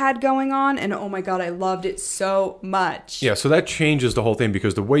struggle we had going on. And oh my God, I loved it so much. Yeah, so that changes the whole thing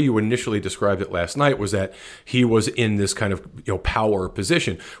because the way you initially described it last night was that he was in this kind of power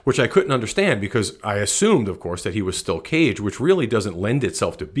position, which I couldn't understand because I assumed, of course, that he was still caged, which really doesn't lend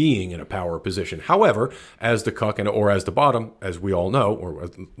itself to being in a power position. However, as the cuck or as the bottom, as we all know, or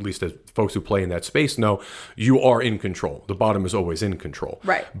at least as folks who play in that space know, you are in control. The bottom is always in control.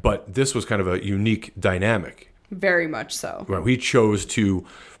 Right. But this was kind of a unique dynamic. Very much so. Well, he chose to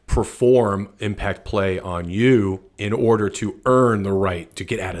perform impact play on you in order to earn the right to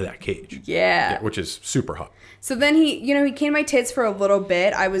get out of that cage. Yeah. Which is super hot. So then he caned my tits for a little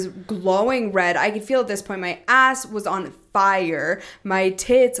bit. I was glowing red. I could feel at this point my ass was on fire. My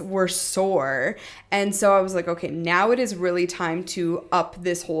tits were sore. And so I was like, okay, now it is really time to up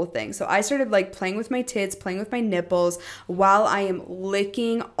this whole thing. So I started like playing with my tits, playing with my nipples while I am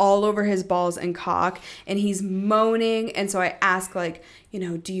licking all over his balls and cock. And he's moaning. And so I ask like,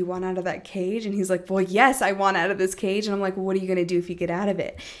 do you want out of that cage? And he's like, well, yes, I want out of this cage. And I'm like, well, what are you going to do if you get out of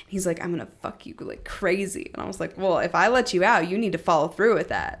it? And he's like, I'm going to fuck you like crazy. And I was like, well, if I let you out, you need to follow through with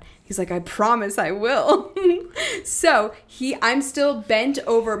that. He's like, I promise I will. So I'm still bent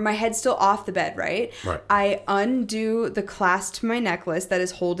over, my head's still off the bed, right? Right. I undo the clasp to my necklace that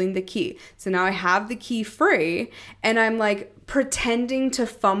is holding the key. So now I have the key free, and I'm like pretending to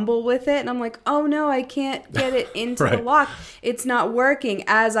fumble with it, and I'm like, oh no, I can't get it into the lock. It's not working,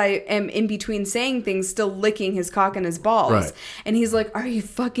 as I am in between saying things, still licking his cock and his balls. Right. And he's like, are you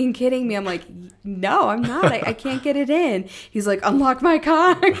fucking kidding me? I'm like, no, I'm not. I can't get it in. He's like, unlock my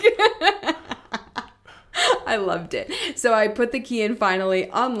cock. I loved it. So I put the key in finally,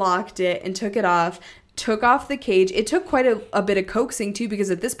 unlocked it, and took it off. Took off the cage. It took quite a bit of coaxing too, because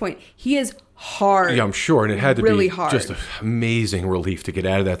at this point he is hard. Yeah, I'm sure. And it had to really be hard. Just an amazing relief to get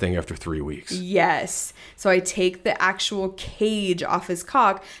out of that thing after 3 weeks. Yes. So I take the actual cage off his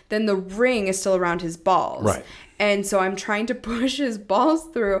cock. Then the ring is still around his balls. Right. And so I'm trying to push his balls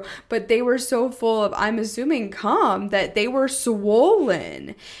through, but they were so full of, I'm assuming, cum, that they were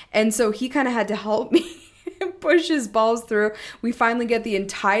swollen. And so he kind of had to help me push his balls through. We finally get the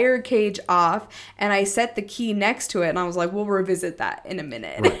entire cage off, and I set the key next to it, and I was like, we'll revisit that in a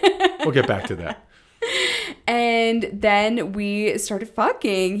minute. Right. We'll get back to that. And then we started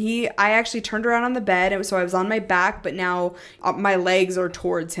fucking. I actually turned around on the bed, so I was on my back, but now my legs are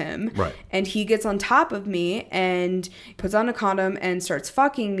towards him. Right. And he gets on top of me and puts on a condom and starts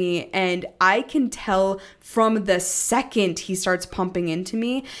fucking me. And I can tell from the second he starts pumping into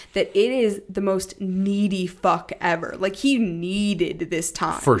me that it is the most needy fuck ever. Like, he needed this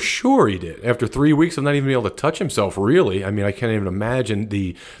time. For sure he did. After 3 weeks of not even being able to touch himself, really. I mean, I can't even imagine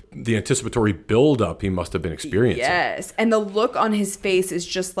the anticipatory buildup he must have been experiencing. Yes. And the look on his face is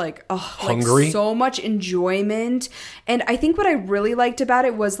just like, oh, hungry. Like so much enjoyment. And I think what I really liked about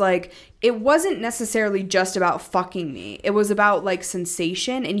it was like, it wasn't necessarily just about fucking me. It was about like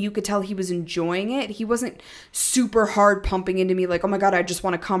sensation, and you could tell he was enjoying it. He wasn't super hard pumping into me like, oh my God, I just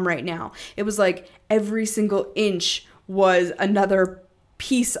want to come right now. It was like every single inch was another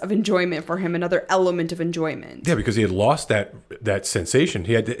piece of enjoyment for him, another element of enjoyment. Yeah, because he had lost that sensation.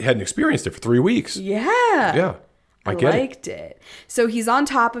 He hadn't experienced it for 3 weeks. Yeah. Yeah. I liked it. So he's on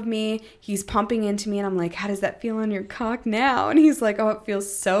top of me. He's pumping into me. And I'm like, how does that feel on your cock now? And he's like, oh, it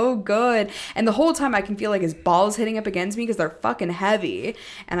feels so good. And the whole time I can feel like his balls hitting up against me because they're fucking heavy.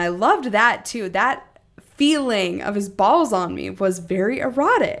 And I loved that too. That feeling of his balls on me was very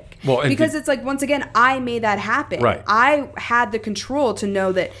erotic. Well, because it's like, once again, I made that happen. Right. I had the control to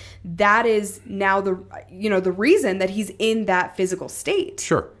know that is now the reason that he's in that physical state.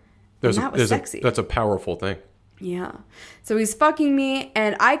 Sure. That was sexy. That's a powerful thing. Yeah. So he's fucking me,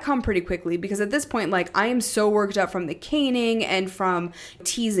 and I come pretty quickly because at this point, like, I am so worked up from the caning and from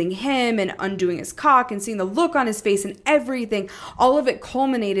teasing him and undoing his cock and seeing the look on his face and everything. All of it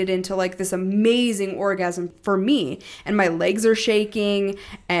culminated into like this amazing orgasm for me. And my legs are shaking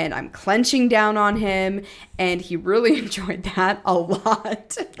and I'm clenching down on him, and he really enjoyed that a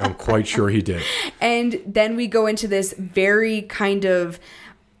lot. I'm quite sure he did. And then we go into this very kind of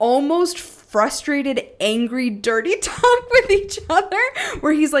almost frustrated, angry, dirty talk with each other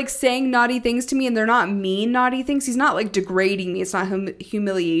where he's like saying naughty things to me, and they're not mean naughty things. He's not like degrading me. It's not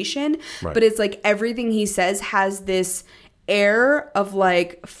humiliation, right. But it's like everything he says has this air of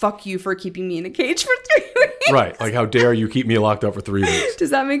like, fuck you for keeping me in a cage for 3 weeks. Right. Like, how dare you keep me locked up for 3 weeks?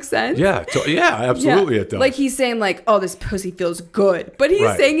 Does that make sense? Yeah. Yeah, absolutely it does. Like, he's saying like, oh, this pussy feels good. But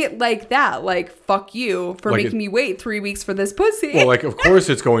he's saying it like that. Like, fuck you for making me wait 3 weeks for this pussy. Well, like, of course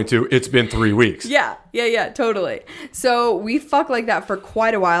it's going to. It's been 3 weeks. Yeah, totally. So we fuck like that for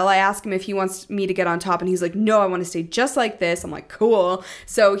quite a while. I ask him if he wants me to get on top, and he's like, no, I want to stay just like this. I'm like, cool.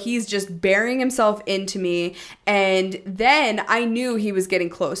 So he's just burying himself into me. And then I knew he was getting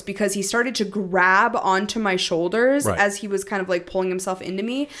close because he started to grab onto my shoulders as he was kind of like pulling himself into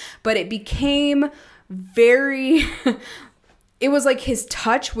me. But it became very... It was like his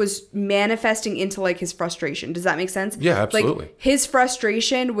touch was manifesting into like his frustration. Does that make sense? Yeah, absolutely. Like, his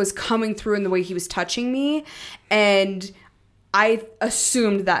frustration was coming through in the way he was touching me, and I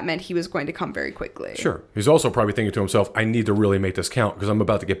assumed that meant he was going to come very quickly. Sure. He's also probably thinking to himself, I need to really make this count because I'm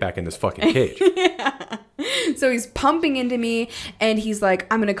about to get back in this fucking cage. Yeah. So he's pumping into me, and he's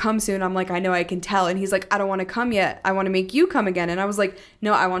like, I'm going to come soon. I'm like, I know, I can tell. And he's like, I don't want to come yet. I want to make you come again. And I was like,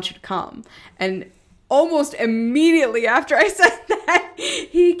 no, I want you to come. And almost immediately after I said that,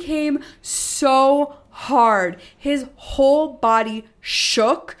 he came so hard. His whole body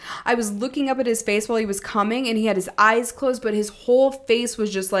shook. I was looking up at his face while he was coming, and he had his eyes closed, but his whole face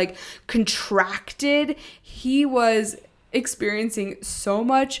was just like contracted. He was experiencing so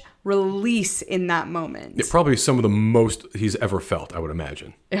much release in that moment. It probably some of the most he's ever felt, I would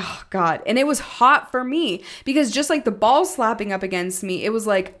imagine. Oh, God. And it was hot for me because just like the ball slapping up against me, it was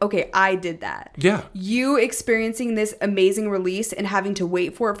like, okay, I did that. Yeah. You experiencing this amazing release and having to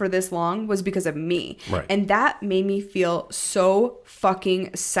wait for it for this long was because of me. Right. And that made me feel so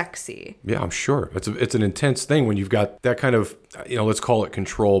fucking sexy. Yeah, I'm sure. It's an intense thing when you've got that kind of, let's call it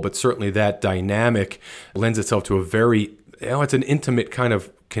control, but certainly that dynamic lends itself to a very, it's an intimate kind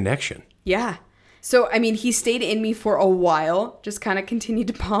of connection. Yeah. So, I mean, he stayed in me for a while, just kind of continued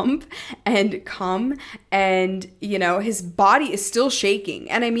to pump and come. And, his body is still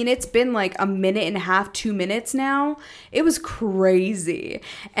shaking. And I mean, it's been like a minute and a half, 2 minutes now. It was crazy.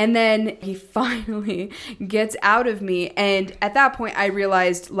 And then he finally gets out of me. And at that point, I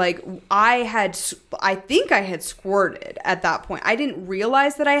realized like I think I had squirted at that point. I didn't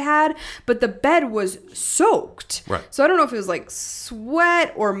realize that I had, but the bed was soaked. Right. So I don't know if it was like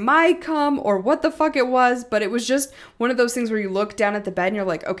sweat or my cum or what the fuck it was, but it was just one of those things where you look down at the bed and you're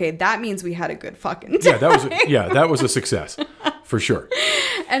like, okay, that means we had a good fucking time. That was a success for sure.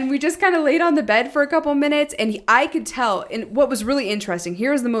 And we just kind of laid on the bed for a couple minutes, and I could tell. And what was really interesting,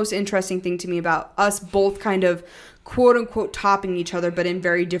 here's the most interesting thing to me about us both kind of quote unquote topping each other, but in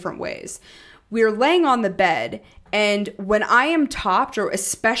very different ways. We were laying on the bed, and when I am topped, or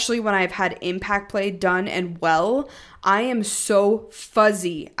especially when I've had impact play done and well, I am so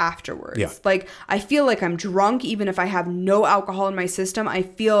fuzzy afterwards. Yeah. Like, I feel like I'm drunk even if I have no alcohol in my system. I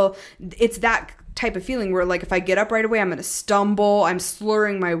feel it's that type of feeling where like if I get up right away, I'm going to stumble, I'm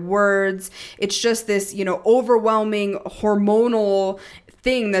slurring my words. It's just this, overwhelming hormonal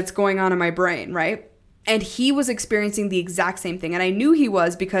thing that's going on in my brain, right? And he was experiencing the exact same thing. And I knew he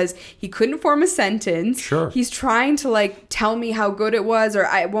was because he couldn't form a sentence. Sure. He's trying to like tell me how good it was. Or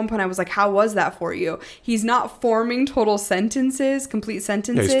at one point I was like, how was that for you? He's not forming total sentences, complete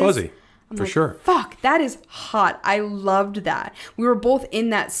sentences. Yeah, he's fuzzy. For like, sure. Fuck, that is hot. I loved that. We were both in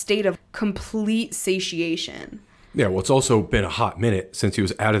that state of complete satiation. Yeah, well, it's also been a hot minute since he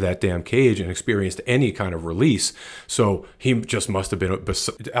was out of that damn cage and experienced any kind of release. So he just must have been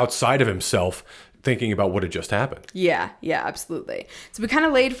outside of himself thinking about what had just happened. Yeah, absolutely. So we kind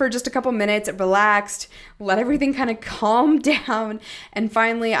of laid for just a couple minutes, relaxed, let everything kind of calm down. And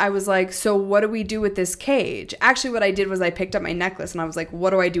finally I was like, so what do we do with this cage? Actually, what I did was I picked up my necklace and I was like, what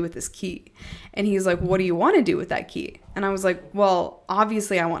do I do with this key? And he's like, what do you want to do with that key? And I was like, well,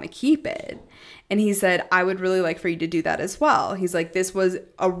 obviously I want to keep it. And he said, I would really like for you to do that as well. He's like, this was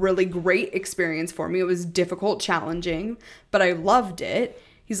a really great experience for me. It was difficult, challenging, but I loved it.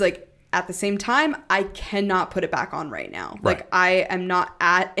 He's like, at the same time, I cannot put it back on right now. Right. Like, I am not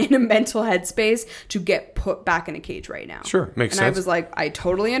in a mental headspace to get put back in a cage right now. Sure, makes sense. And I was like, I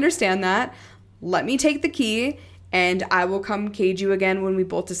totally understand that. Let me take the key, and I will come cage you again when we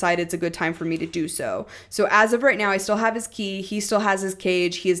both decide it's a good time for me to do so. So as of right now, I still have his key. He still has his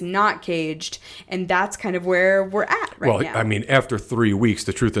cage. He is not caged. And that's kind of where we're at right now. Well, I mean, after 3 weeks,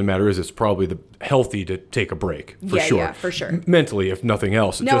 the truth of the matter is it's probably healthy to take a break, for sure. Yeah, for sure. Mentally, if nothing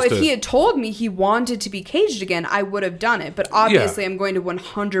else. Now, if he had told me he wanted to be caged again, I would have done it. But obviously, I'm going to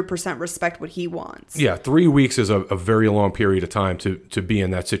 100% respect what he wants. Yeah, 3 weeks is a very long period of time to be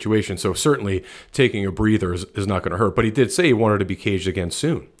in that situation. So certainly taking a breather is not going to hurt. But he did say he wanted to be caged again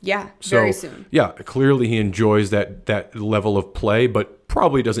soon. Yeah, very soon. Yeah, clearly he enjoys that level of play, but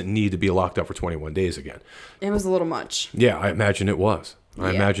probably doesn't need to be locked up for 21 days again. It was a little much. Yeah, I imagine it was.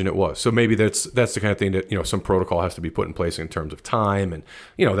 I imagine it was. So maybe that's the kind of thing that, some protocol has to be put in place in terms of time and,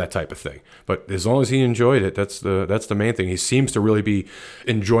 that type of thing. But as long as he enjoyed it, that's the main thing. He seems to really be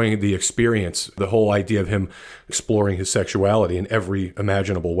enjoying the experience, the whole idea of him exploring his sexuality in every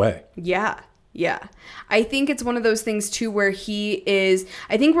imaginable way. Yeah. I think it's one of those things too where I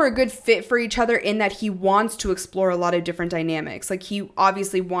think we're a good fit for each other in that he wants to explore a lot of different dynamics. Like, he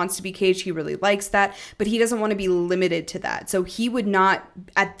obviously wants to be caged. He really likes that, but he doesn't want to be limited to that. So he would not,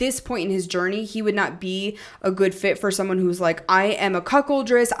 at this point in his journey, he would not be a good fit for someone who's like, I am a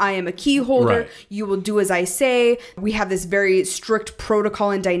cuckoldress. I am a key holder. Right. You will do as I say. We have this very strict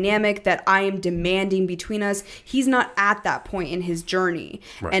protocol and dynamic that I am demanding between us. He's not at that point in his journey.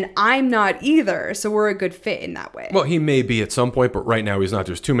 Right. And I'm not either. So we're a good fit in that way. Well, he may be at some point, but right now he's not.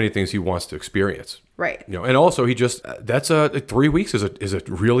 There's too many things he wants to experience. Right. And also he just, 3 weeks is a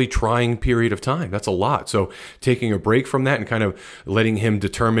really trying period of time. That's a lot. So taking a break from that and kind of letting him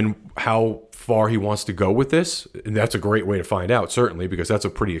determine how far he wants to go with this, and that's a great way to find out, certainly, because that's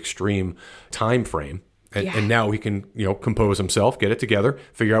a pretty extreme time frame And now he can, compose himself, get it together,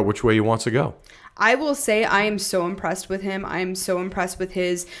 figure out which way he wants to go. I will say I am so impressed with him. I am so impressed with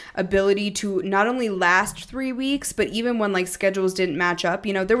his ability to not only last 3 weeks, but even when like schedules didn't match up,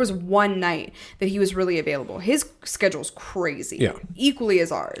 there was one night that he was really available. His schedule's crazy, equally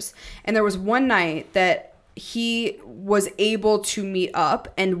as ours. And there was one night that he was able to meet up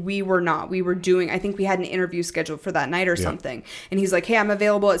and we were not. We were I think we had an interview scheduled for that night or something. And he's like, hey, I'm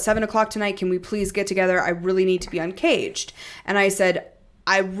available at 7:00 tonight. Can we please get together? I really need to be uncaged. And I said,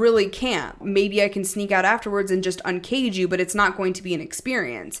 I really can't. Maybe I can sneak out afterwards and just uncage you, but it's not going to be an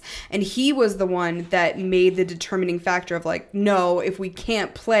experience. And he was the one that made the determining factor of like, no, if we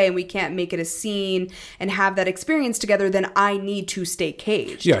can't play and we can't make it a scene and have that experience together, then I need to stay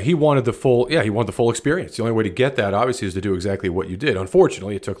caged. Yeah, he wanted the full experience. The only way to get that, obviously, is to do exactly what you did.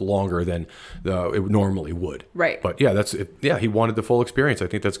 Unfortunately, it took longer than it normally would. Right. But yeah, he wanted the full experience. I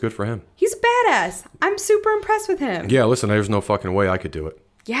think that's good for him. He's badass. I'm super impressed with him. Yeah, listen, there's no fucking way I could do it.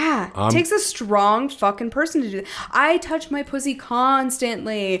 Yeah, it takes a strong fucking person to do that. I touch my pussy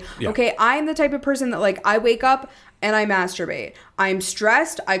constantly. Yeah. Okay, I'm the type of person that like I wake up and I masturbate. I'm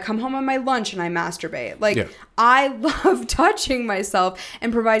stressed. I come home on my lunch and I masturbate. Like, I love touching myself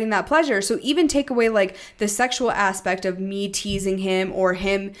and providing that pleasure. So even take away like the sexual aspect of me teasing him or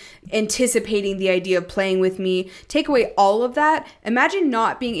him anticipating the idea of playing with me. Take away all of that. Imagine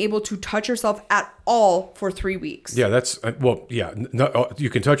not being able to touch yourself at all for 3 weeks. Yeah, that's, you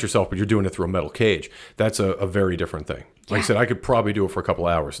can touch yourself, but you're doing it through a metal cage. That's a very different thing. Like I said, I could probably do it for a couple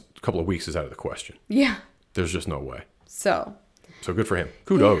of hours. A couple of weeks is out of the question. Yeah. There's just no way. So good for him.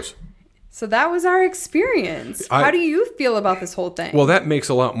 Kudos. So that was our experience. How do you feel about this whole thing? Well, that makes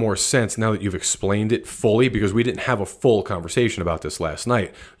a lot more sense now that you've explained it fully, because we didn't have a full conversation about this last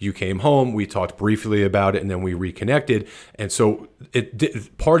night. You came home, we talked briefly about it, and then we reconnected. And so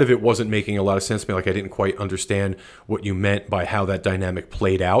part of it wasn't making a lot of sense to me. Like I didn't quite understand what you meant by how that dynamic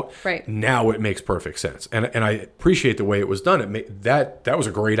played out. Right. Now it makes perfect sense. And I appreciate the way it was done. That was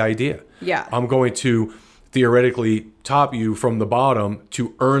a great idea. Yeah. I'm going to theoretically top you from the bottom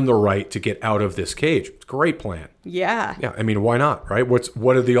to earn the right to get out of this cage. It's a great plan. Yeah. Yeah. I mean, why not, right?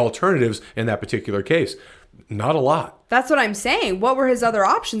 What are the alternatives in that particular case? Not a lot. That's what I'm saying. What were his other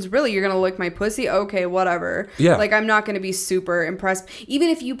options? Really, you're going to lick my pussy? Okay, whatever. Yeah. Like, I'm not going to be super impressed. Even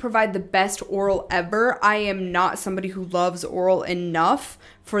if you provide the best oral ever, I am not somebody who loves oral enough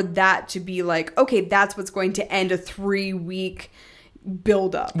for that to be like, okay, that's what's going to end a 3-week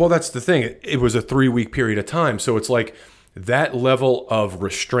build up. Well, that's the thing. It was a 3-week period of time. So it's like that level of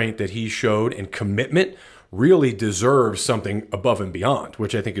restraint that he showed and commitment really deserves something above and beyond,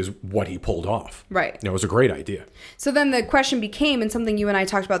 which I think is what he pulled off. Right. It was a great idea. So then the question became, and something you and I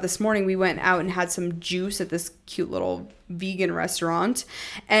talked about this morning, we went out and had some juice at this cute little vegan restaurant,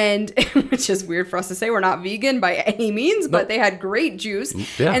 and which is weird for us to say, we're not vegan by any means, but they had great juice.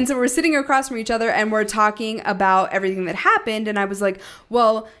 Yeah. And so we're sitting across from each other and we're talking about everything that happened. And I was like,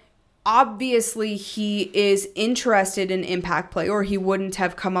 well, obviously he is interested in impact play, or he wouldn't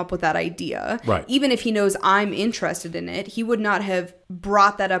have come up with that idea. Right. Even if he knows I'm interested in it, he would not have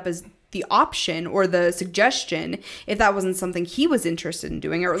brought that up as the option or the suggestion if that wasn't something he was interested in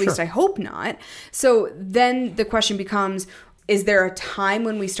doing, or at least I hope not. So then the question becomes, is there a time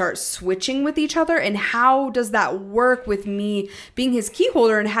when we start switching with each other? And how does that work with me being his key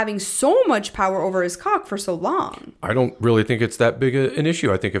holder and having so much power over his cock for so long? I don't really think it's that big an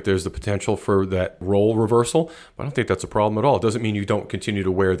issue. I think if there's the potential for that role reversal, I don't think that's a problem at all. It doesn't mean you don't continue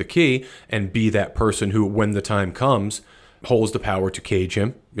to wear the key and be that person who, when the time comes, holds the power to cage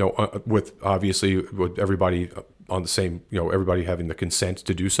him, with obviously with everybody on the same, everybody having the consent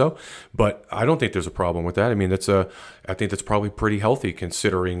to do so. But I don't think there's a problem with that. I mean, I think that's probably pretty healthy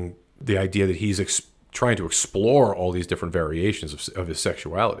considering the idea that he's trying to explore all these different variations of his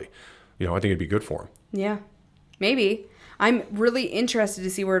sexuality. I think it'd be good for him. Yeah, maybe. I'm really interested to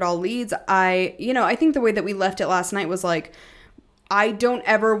see where it all leads. I think the way that we left it last night was like, I don't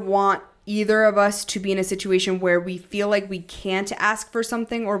ever want either of us to be in a situation where we feel like we can't ask for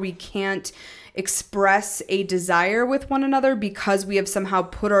something or we can't express a desire with one another because we have somehow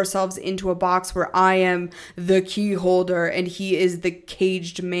put ourselves into a box where I am the key holder and he is the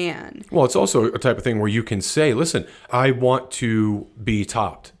caged man. Well, it's also a type of thing where you can say, listen, I want to be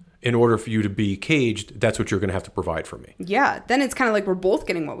topped. In order for you to be caged, that's what you're going to have to provide for me. Yeah. Then it's kind of like we're both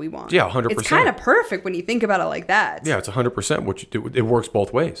getting what we want. Yeah, 100%. It's kind of perfect when you think about it like that. Yeah, it's 100%. What you do, it works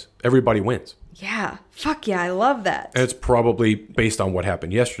both ways. Everybody wins. Yeah. Fuck yeah. I love that. And it's probably, based on what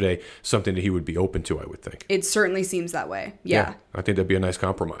happened yesterday, something that he would be open to, I would think. It certainly seems that way. Yeah. I think that'd be a nice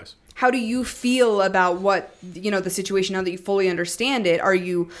compromise. how do you feel about what, the situation now that you fully understand it? Are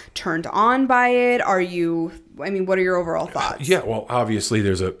you turned on by it? What are your overall thoughts? Yeah, well, obviously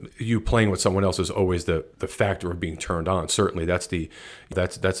you playing with someone else is always the factor of being turned on. Certainly that's the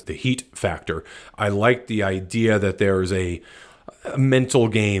heat factor. I like the idea that there's a mental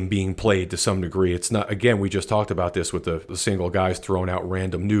game being played to some degree. It's not, again, we just talked about this with the single guys throwing out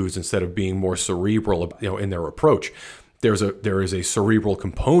random news instead of being more cerebral, in their approach. There is a cerebral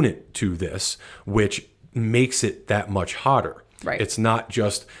component to this, which makes it that much hotter. Right. It's not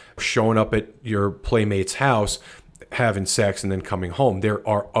just showing up at your playmate's house, having sex, and then coming home. There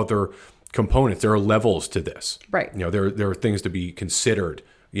are other components. There are levels to this. Right. There are things to be considered.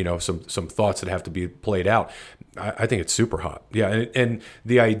 Some thoughts that have to be played out. I think it's super hot. Yeah, and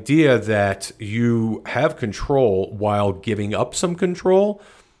the idea that you have control while giving up some control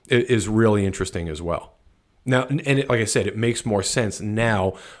is really interesting as well. Now, like I said, it makes more sense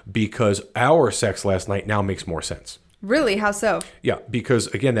now because our sex last night now makes more sense. Really? How so? Yeah, because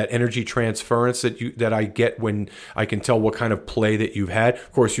again, that energy transference that I get when I can tell what kind of play that you've had.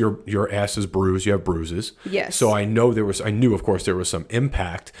 Of course, your ass is bruised. You have bruises. Yes. So I knew, of course, there was some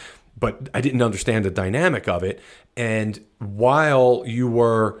impact, but I didn't understand the dynamic of it. And while you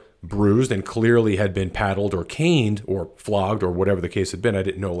were bruised and clearly had been paddled or caned or flogged or whatever the case had been, I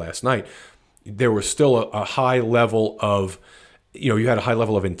didn't know last night, there was still a high level of, you had a high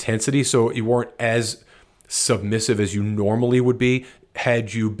level of intensity. So you weren't as submissive as you normally would be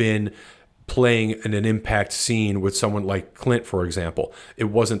had you been playing in an impact scene with someone like Clint, for example. It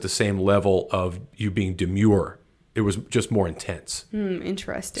wasn't the same level of you being demure. It was just more intense.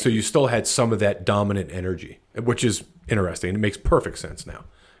 Interesting. So you still had some of that dominant energy, which is interesting. It makes perfect sense now.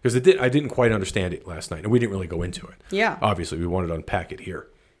 Because I didn't quite understand it last night, and we didn't really go into it. Yeah. Obviously, we wanted to unpack it here.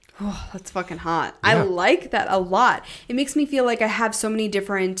 Oh, that's fucking hot. Yeah. I like that a lot. It makes me feel like I have so many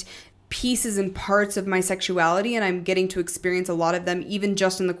different pieces and parts of my sexuality, and I'm getting to experience a lot of them even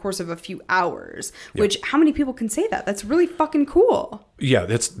just in the course of a few hours, which how many people can say that? That's really fucking cool. Yeah,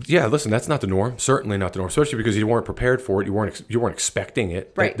 listen, that's not the norm. Certainly not the norm, especially because you weren't prepared for it. You weren't expecting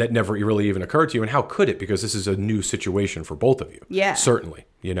it. Right. That never really even occurred to you. And how could it? Because this is a new situation for both of you. Yeah. Certainly.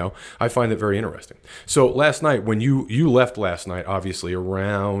 I find that very interesting. So last night, when you left last night, obviously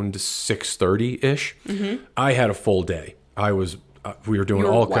around 6:30-ish, I had a full day. We were doing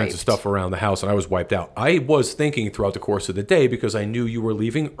all kinds of stuff around the house, and I was wiped out. I was thinking throughout the course of the day, because I knew you were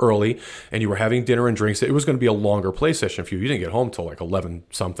leaving early and you were having dinner and drinks, that it was going to be a longer play session for you. You didn't get home till like 11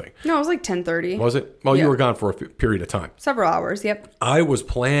 something. No, it was like 10:30. Was it? Well, Yeah. You were gone for a period of time. Several hours, yep. I was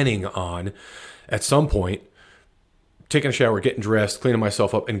planning on, at some point, taking a shower, getting dressed, cleaning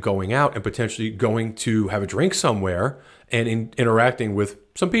myself up, and going out, and potentially going to have a drink somewhere and interacting with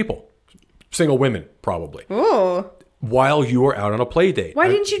some people. Single women, probably. Ooh. While you were out on a play date. Why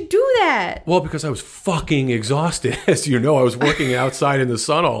didn't you do that? Well, because I was fucking exhausted. As you know, I was working outside in the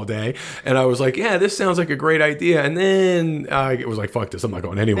sun all day, and I was like, yeah, this sounds like a great idea. And then I was like, fuck this, I'm not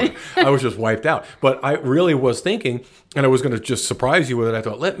going anywhere. I was just wiped out. But I really was thinking, and I was going to just surprise you with it. I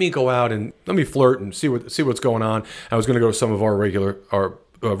thought, let me go out and let me flirt and see what's going on. I was going to go to some of our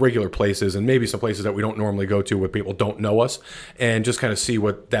regular places, and maybe some places that we don't normally go to where people don't know us, and just kind of see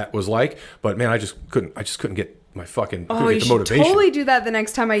what that was like. But man, I just couldn't get my fucking you the should motivation. Totally do that the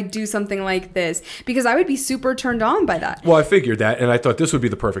next time I do something like this, because I would be super turned on by that. Well, I figured that, and I thought this would be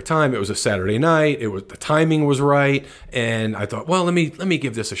the perfect time. It was a Saturday night. The timing was right, and I thought, well, let me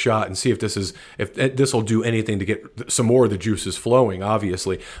give this a shot and see if this will do anything to get some more of the juices flowing.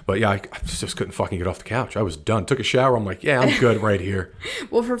 Obviously, but yeah, I just couldn't fucking get off the couch. I was done. Took a shower. I'm like, yeah, I'm good right here.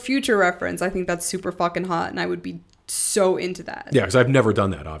 Well, for future reference, I think that's super fucking hot, and I would be so into that. Yeah, because I've never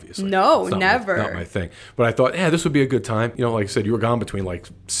done that, obviously. No, it's never. Not my thing. But I thought, yeah, this would be a good time. Like I said, you were gone between like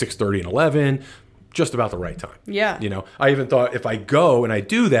 6:30 and 11. Just about the right time. Yeah. I even thought if I go and I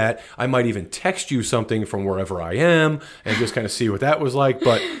do that, I might even text you something from wherever I am and just kind of see what that was like.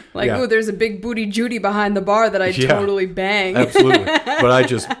 But oh, there's a big booty Judy behind the bar that I totally bang. Absolutely.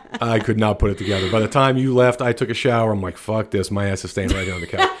 But I could not put it together. By the time you left, I took a shower. I'm like, fuck this. My ass is staying right here on the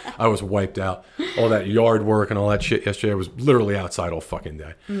couch. I was wiped out. All that yard work and all that shit yesterday. I was literally outside all fucking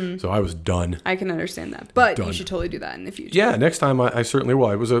day. So I was done. I can understand that. But you should totally do that in the future. Yeah, next time I certainly will.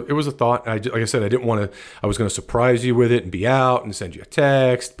 It was a thought. Like I said, I was going to surprise you with it and be out and send you a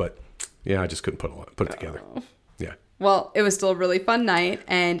text, but yeah, I just couldn't put it together. Yeah. Well, it was still a really fun night,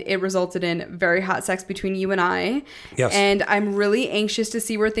 and it resulted in very hot sex between you and I. Yes. And I'm really anxious to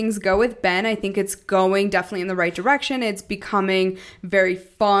see where things go with Ben. I think it's going definitely in the right direction. It's becoming very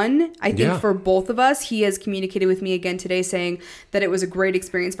fun, I think, for both of us. He has communicated with me again today saying that it was a great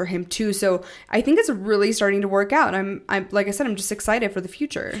experience for him too. So I think it's really starting to work out. I'm like I said, I'm just excited for the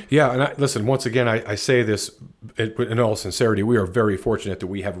future. Yeah, and listen, once again, I say this in all sincerity. We are very fortunate that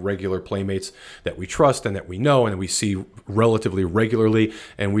we have regular playmates that we trust and that we know and that we see relatively regularly,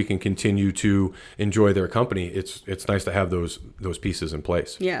 and we can continue to enjoy their company. It's nice to have those pieces in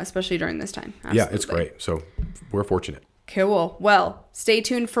place. Yeah, especially during this time. Absolutely. Yeah, it's great. So we're fortunate. Cool. Well, stay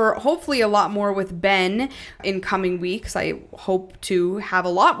tuned for hopefully a lot more with Ben in coming weeks. I hope to have a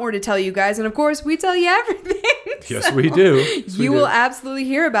lot more to tell you guys. And of course, we tell you everything. Yes, we do. You will absolutely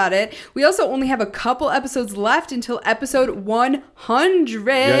hear about it. We also only have a couple episodes left until episode 100.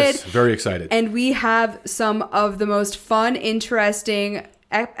 Yes, very excited. And we have some of the most fun, interesting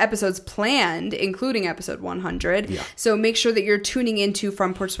episodes planned, including episode 100. Yeah. So make sure that you're tuning into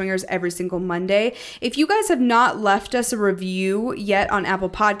Front Porch Swingers every single Monday. If you guys have not left us a review yet on Apple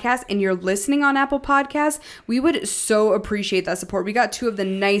Podcasts and you're listening on Apple Podcasts, we would so appreciate that support. We got 2 of the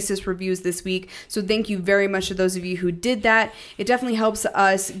nicest reviews this week. So thank you very much to those of you who did that. It definitely helps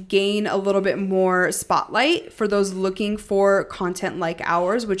us gain a little bit more spotlight for those looking for content like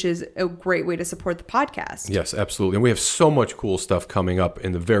ours, which is a great way to support the podcast. Yes, absolutely. And we have so much cool stuff coming up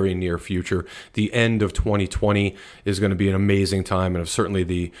in the very near future. The end of 2020 is going to be an amazing time, and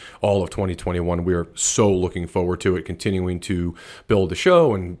certainly all of 2021. We are so looking forward to it, continuing to build the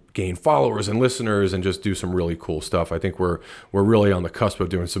show and gain followers and listeners and just do some really cool stuff. I think we're really on the cusp of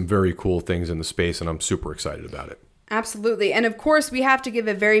doing some very cool things in the space, and I'm super excited about it. Absolutely. And of course, we have to give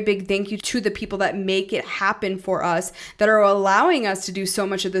a very big thank you to the people that make it happen for us, that are allowing us to do so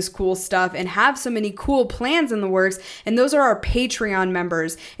much of this cool stuff and have so many cool plans in the works. And those are our Patreon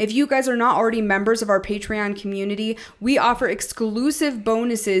members. If you guys are not already members of our Patreon community, we offer exclusive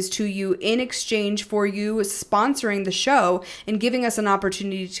bonuses to you in exchange for you sponsoring the show and giving us an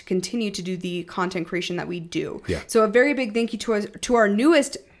opportunity to continue to do the content creation that we do. Yeah. So a very big thank you to our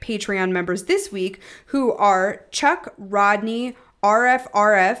newest Patreon members this week, who are Chuck, Rodney,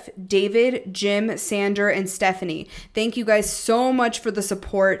 RFRF, David, Jim, Sander, and Stephanie. Thank you guys so much for the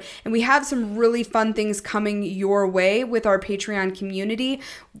support. And we have some really fun things coming your way with our Patreon community.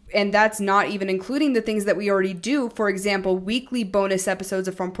 And that's not even including the things that we already do. For example, weekly bonus episodes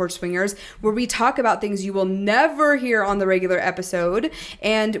of Front Porch Swingers, where we talk about things you will never hear on the regular episode.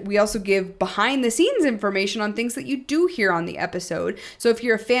 And we also give behind the scenes information on things that you do hear on the episode. So if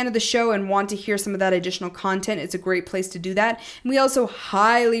you're a fan of the show and want to hear some of that additional content, it's a great place to do that. And we also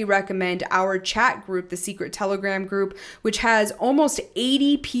highly recommend our chat group, the Secret Telegram group, which has almost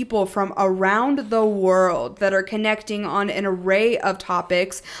 80 people from around the world that are connecting on an array of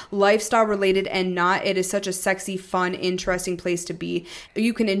topics, lifestyle related and not. It is such a sexy, fun, interesting place to be.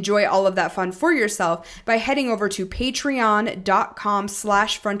 You can enjoy all of that fun for yourself by heading over to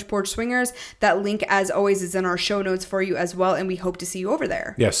patreon.com/frontporchswingers. That link, as always, is in our show notes for you as well, and we hope to see you over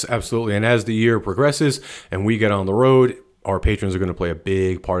there. Yes, absolutely. And as the year progresses and we get on the road, our patrons are going to play a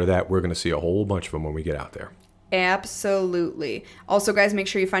big part of that. We're going to see a whole bunch of them when we get out there. Absolutely. Also, guys, make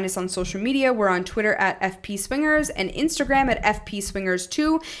sure you find us on social media. We're on Twitter at FP Swingers and Instagram at FP Swingers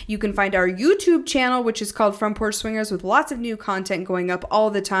 2. You can find our YouTube channel, which is called Front Porch Swingers, with lots of new content going up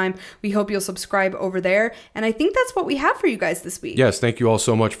all the time. We hope you'll subscribe over there. And I think that's what we have for you guys this week. Yes, thank you all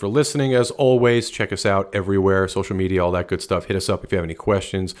so much for listening. As always, check us out everywhere, social media, all that good stuff. Hit us up if you have any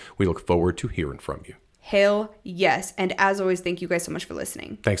questions. We look forward to hearing from you. Hell yes. And as always, thank you guys so much for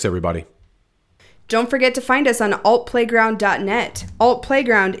listening. Thanks, everybody. Don't forget to find us on altplayground.net. Alt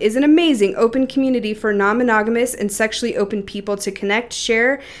Playground is an amazing open community for non-monogamous and sexually open people to connect,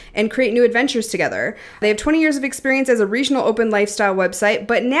 share, and create new adventures together. They have 20 years of experience as a regional open lifestyle website,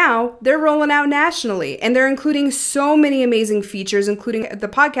 but now they're rolling out nationally, and they're including so many amazing features, including the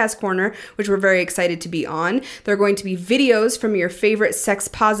podcast corner, which we're very excited to be on. There are going to be videos from your favorite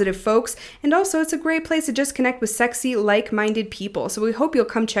sex-positive folks, and also it's a great place to just connect with sexy, like-minded people. So we hope you'll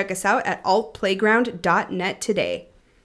come check us out at altplayground.net today.